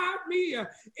shall hide me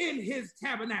in his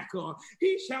tabernacle.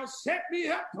 He shall set me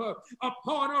up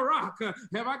upon a rock.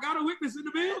 Have I got a witness in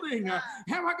the building?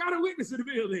 Have I got a witness in the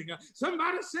building?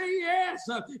 Somebody say yes.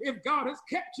 If God has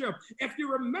kept you, if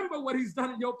you remember what he's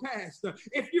done in your past,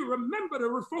 if you remember to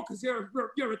refocus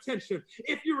your attention,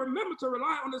 if you remember to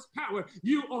rely on his power,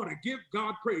 you ought to give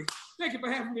God praise. Thank you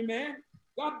for having me, man.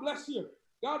 God bless you.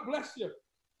 God bless you.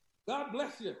 God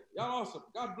bless you. Y'all awesome.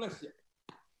 God bless you.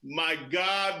 My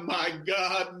God, my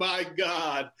God, my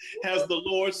God. Has the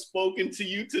Lord spoken to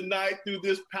you tonight through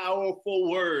this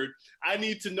powerful word? I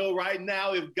need to know right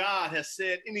now if God has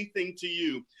said anything to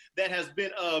you that has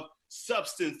been of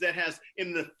substance, that has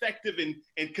in an effective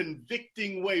and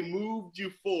convicting way moved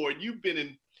you forward. You've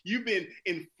been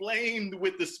inflamed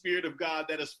with the Spirit of God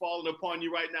that has fallen upon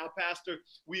you right now, Pastor.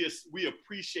 We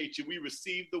appreciate you. We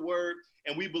receive the word,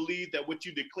 and we believe that what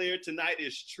you declared tonight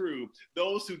is true.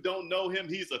 Those who don't know him,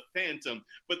 he's a phantom.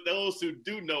 But those who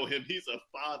do know him, he's a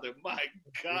father. My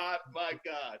God, my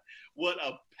God. What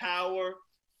a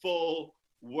powerful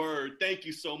word. Thank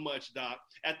you so much, Doc.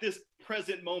 At this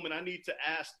present moment, I need to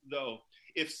ask, though,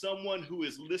 if someone who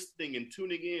is listening and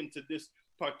tuning in to this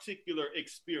particular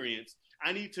experience,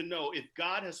 I need to know if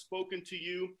God has spoken to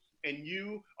you and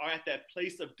you are at that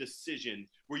place of decision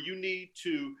where you need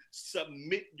to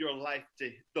submit your life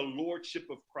to the Lordship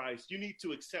of Christ. You need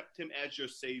to accept him as your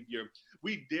Savior.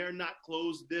 We dare not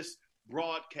close this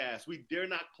broadcast. We dare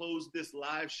not close this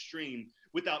live stream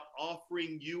without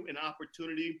offering you an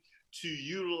opportunity to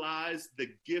utilize the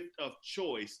gift of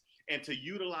choice and to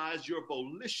utilize your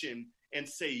volition and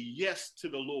say yes to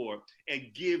the Lord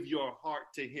and give your heart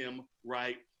to him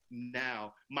right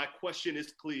now. My question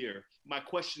is clear. My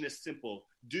question is simple.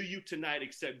 Do you tonight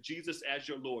accept Jesus as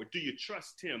your Lord? Do you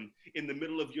trust him in the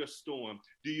middle of your storm?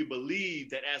 Do you believe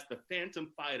that as the phantom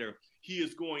fighter, he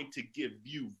is going to give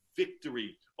you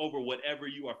victory over whatever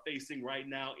you are facing right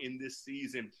now in this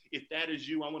season? If that is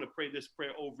you, I want to pray this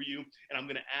prayer over you, and I'm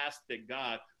going to ask that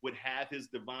God would have his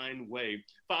divine way.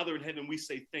 Father in heaven, we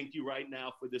say thank you right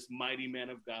now for this mighty man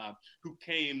of God who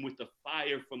came with the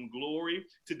fire from glory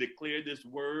to declare this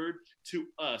word to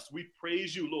us. We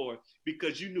praise you, Lord,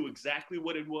 because you knew exactly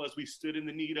what it was we stood in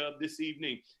the need of this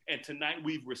evening. And tonight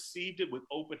we've received it with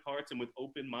open hearts and with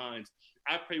open minds.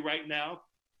 I pray right now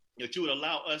that you would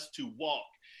allow us to walk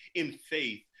in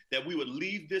faith, that we would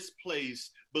leave this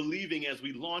place believing as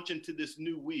we launch into this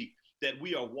new week that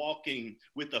we are walking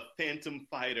with a phantom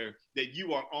fighter, that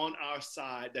you are on our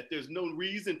side, that there's no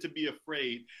reason to be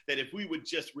afraid, that if we would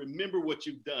just remember what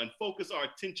you've done, focus our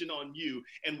attention on you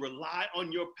and rely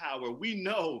on your power, we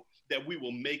know that we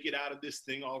will make it out of this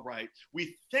thing all right.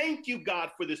 We thank you,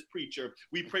 God, for this preacher.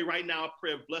 We pray right now a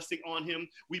prayer of blessing on him.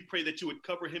 We pray that you would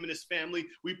cover him and his family.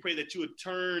 We pray that you would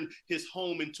turn his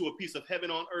home into a piece of heaven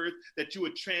on earth, that you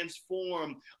would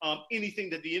transform anything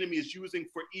that the enemy is using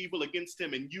for evil against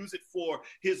him and use it for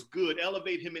his good.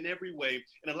 Elevate him in every way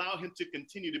and allow him to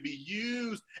continue to be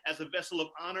used as a vessel of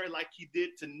honor like he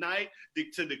did tonight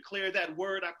to declare that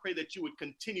word. I pray that you would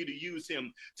continue to use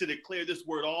him to declare this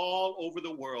word all over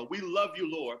the world. We love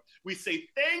you, Lord. We say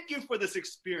thank you for this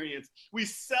experience. We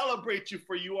celebrate you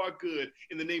for you are good.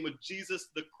 In the name of Jesus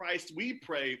the Christ, we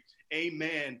pray.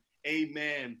 Amen,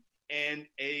 amen, and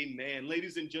amen.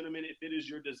 Ladies and gentlemen, if it is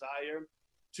your desire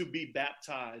to be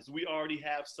baptized, we already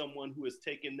have someone who has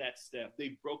taken that step.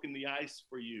 They've broken the ice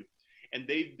for you, and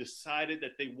they've decided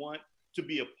that they want to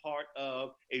be a part of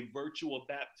a virtual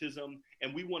baptism,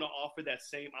 and we want to offer that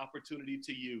same opportunity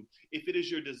to you. If it is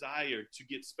your desire to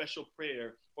get special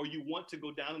prayer, or you want to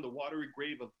go down in the watery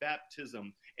grave of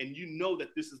baptism, and you know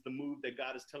that this is the move that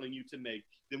God is telling you to make,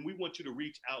 then we want you to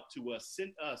reach out to us.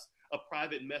 Send us a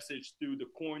private message through the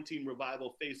Quarantine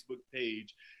Revival Facebook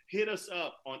page. Hit us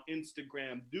up on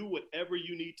Instagram. Do whatever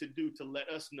you need to do to let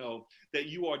us know that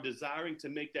you are desiring to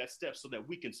make that step so that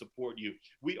we can support you.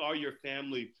 We are your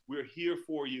family. We're here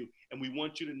for you. And we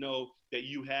want you to know that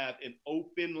you have an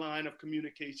open line of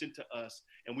communication to us.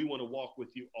 And we want to walk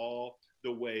with you all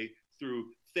the way through.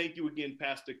 Thank you again,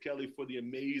 Pastor Kelly, for the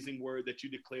amazing word that you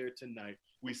declared tonight.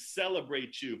 We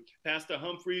celebrate you. Pastor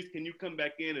Humphreys, can you come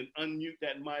back in and unmute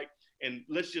that mic? And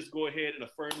let's just go ahead and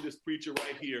affirm this preacher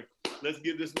right here. Let's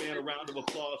give this man a round of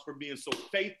applause for being so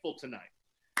faithful tonight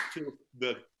to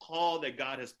the call that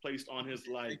God has placed on his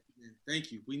life.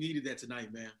 Thank you. We needed that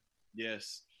tonight, man.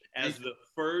 Yes. as the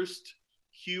first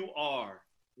QR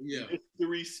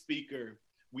mystery speaker.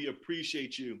 We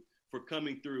appreciate you for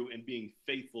coming through and being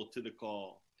faithful to the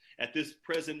call. At this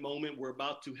present moment, we're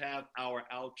about to have our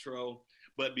outro.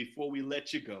 But before we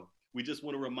let you go, we just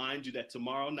want to remind you that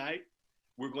tomorrow night,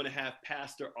 we're going to have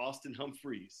Pastor Austin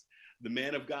Humphreys, the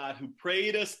man of God who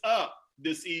prayed us up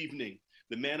this evening,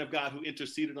 the man of God who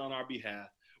interceded on our behalf.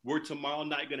 We're tomorrow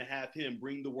night going to have him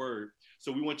bring the word.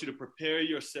 So we want you to prepare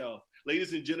yourself.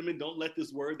 Ladies and gentlemen, don't let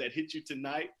this word that hit you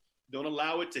tonight, don't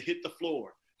allow it to hit the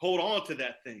floor. Hold on to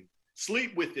that thing.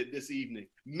 Sleep with it this evening.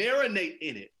 Marinate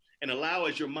in it and allow,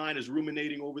 as your mind is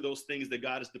ruminating over those things that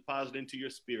God has deposited into your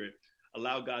spirit,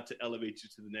 allow God to elevate you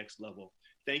to the next level.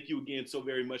 Thank you again so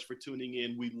very much for tuning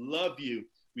in. We love you.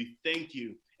 We thank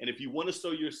you. And if you want to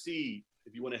sow your seed,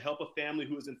 if you want to help a family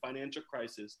who is in financial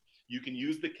crisis, you can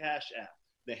use the Cash App.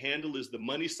 The handle is the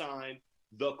money sign,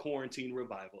 the Quarantine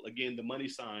Revival. Again, the money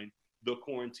sign, the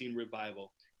Quarantine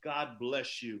Revival. God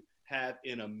bless you. Have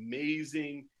an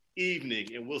amazing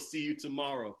evening, and we'll see you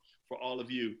tomorrow for all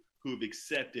of you who have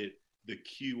accepted the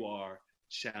QR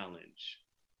challenge.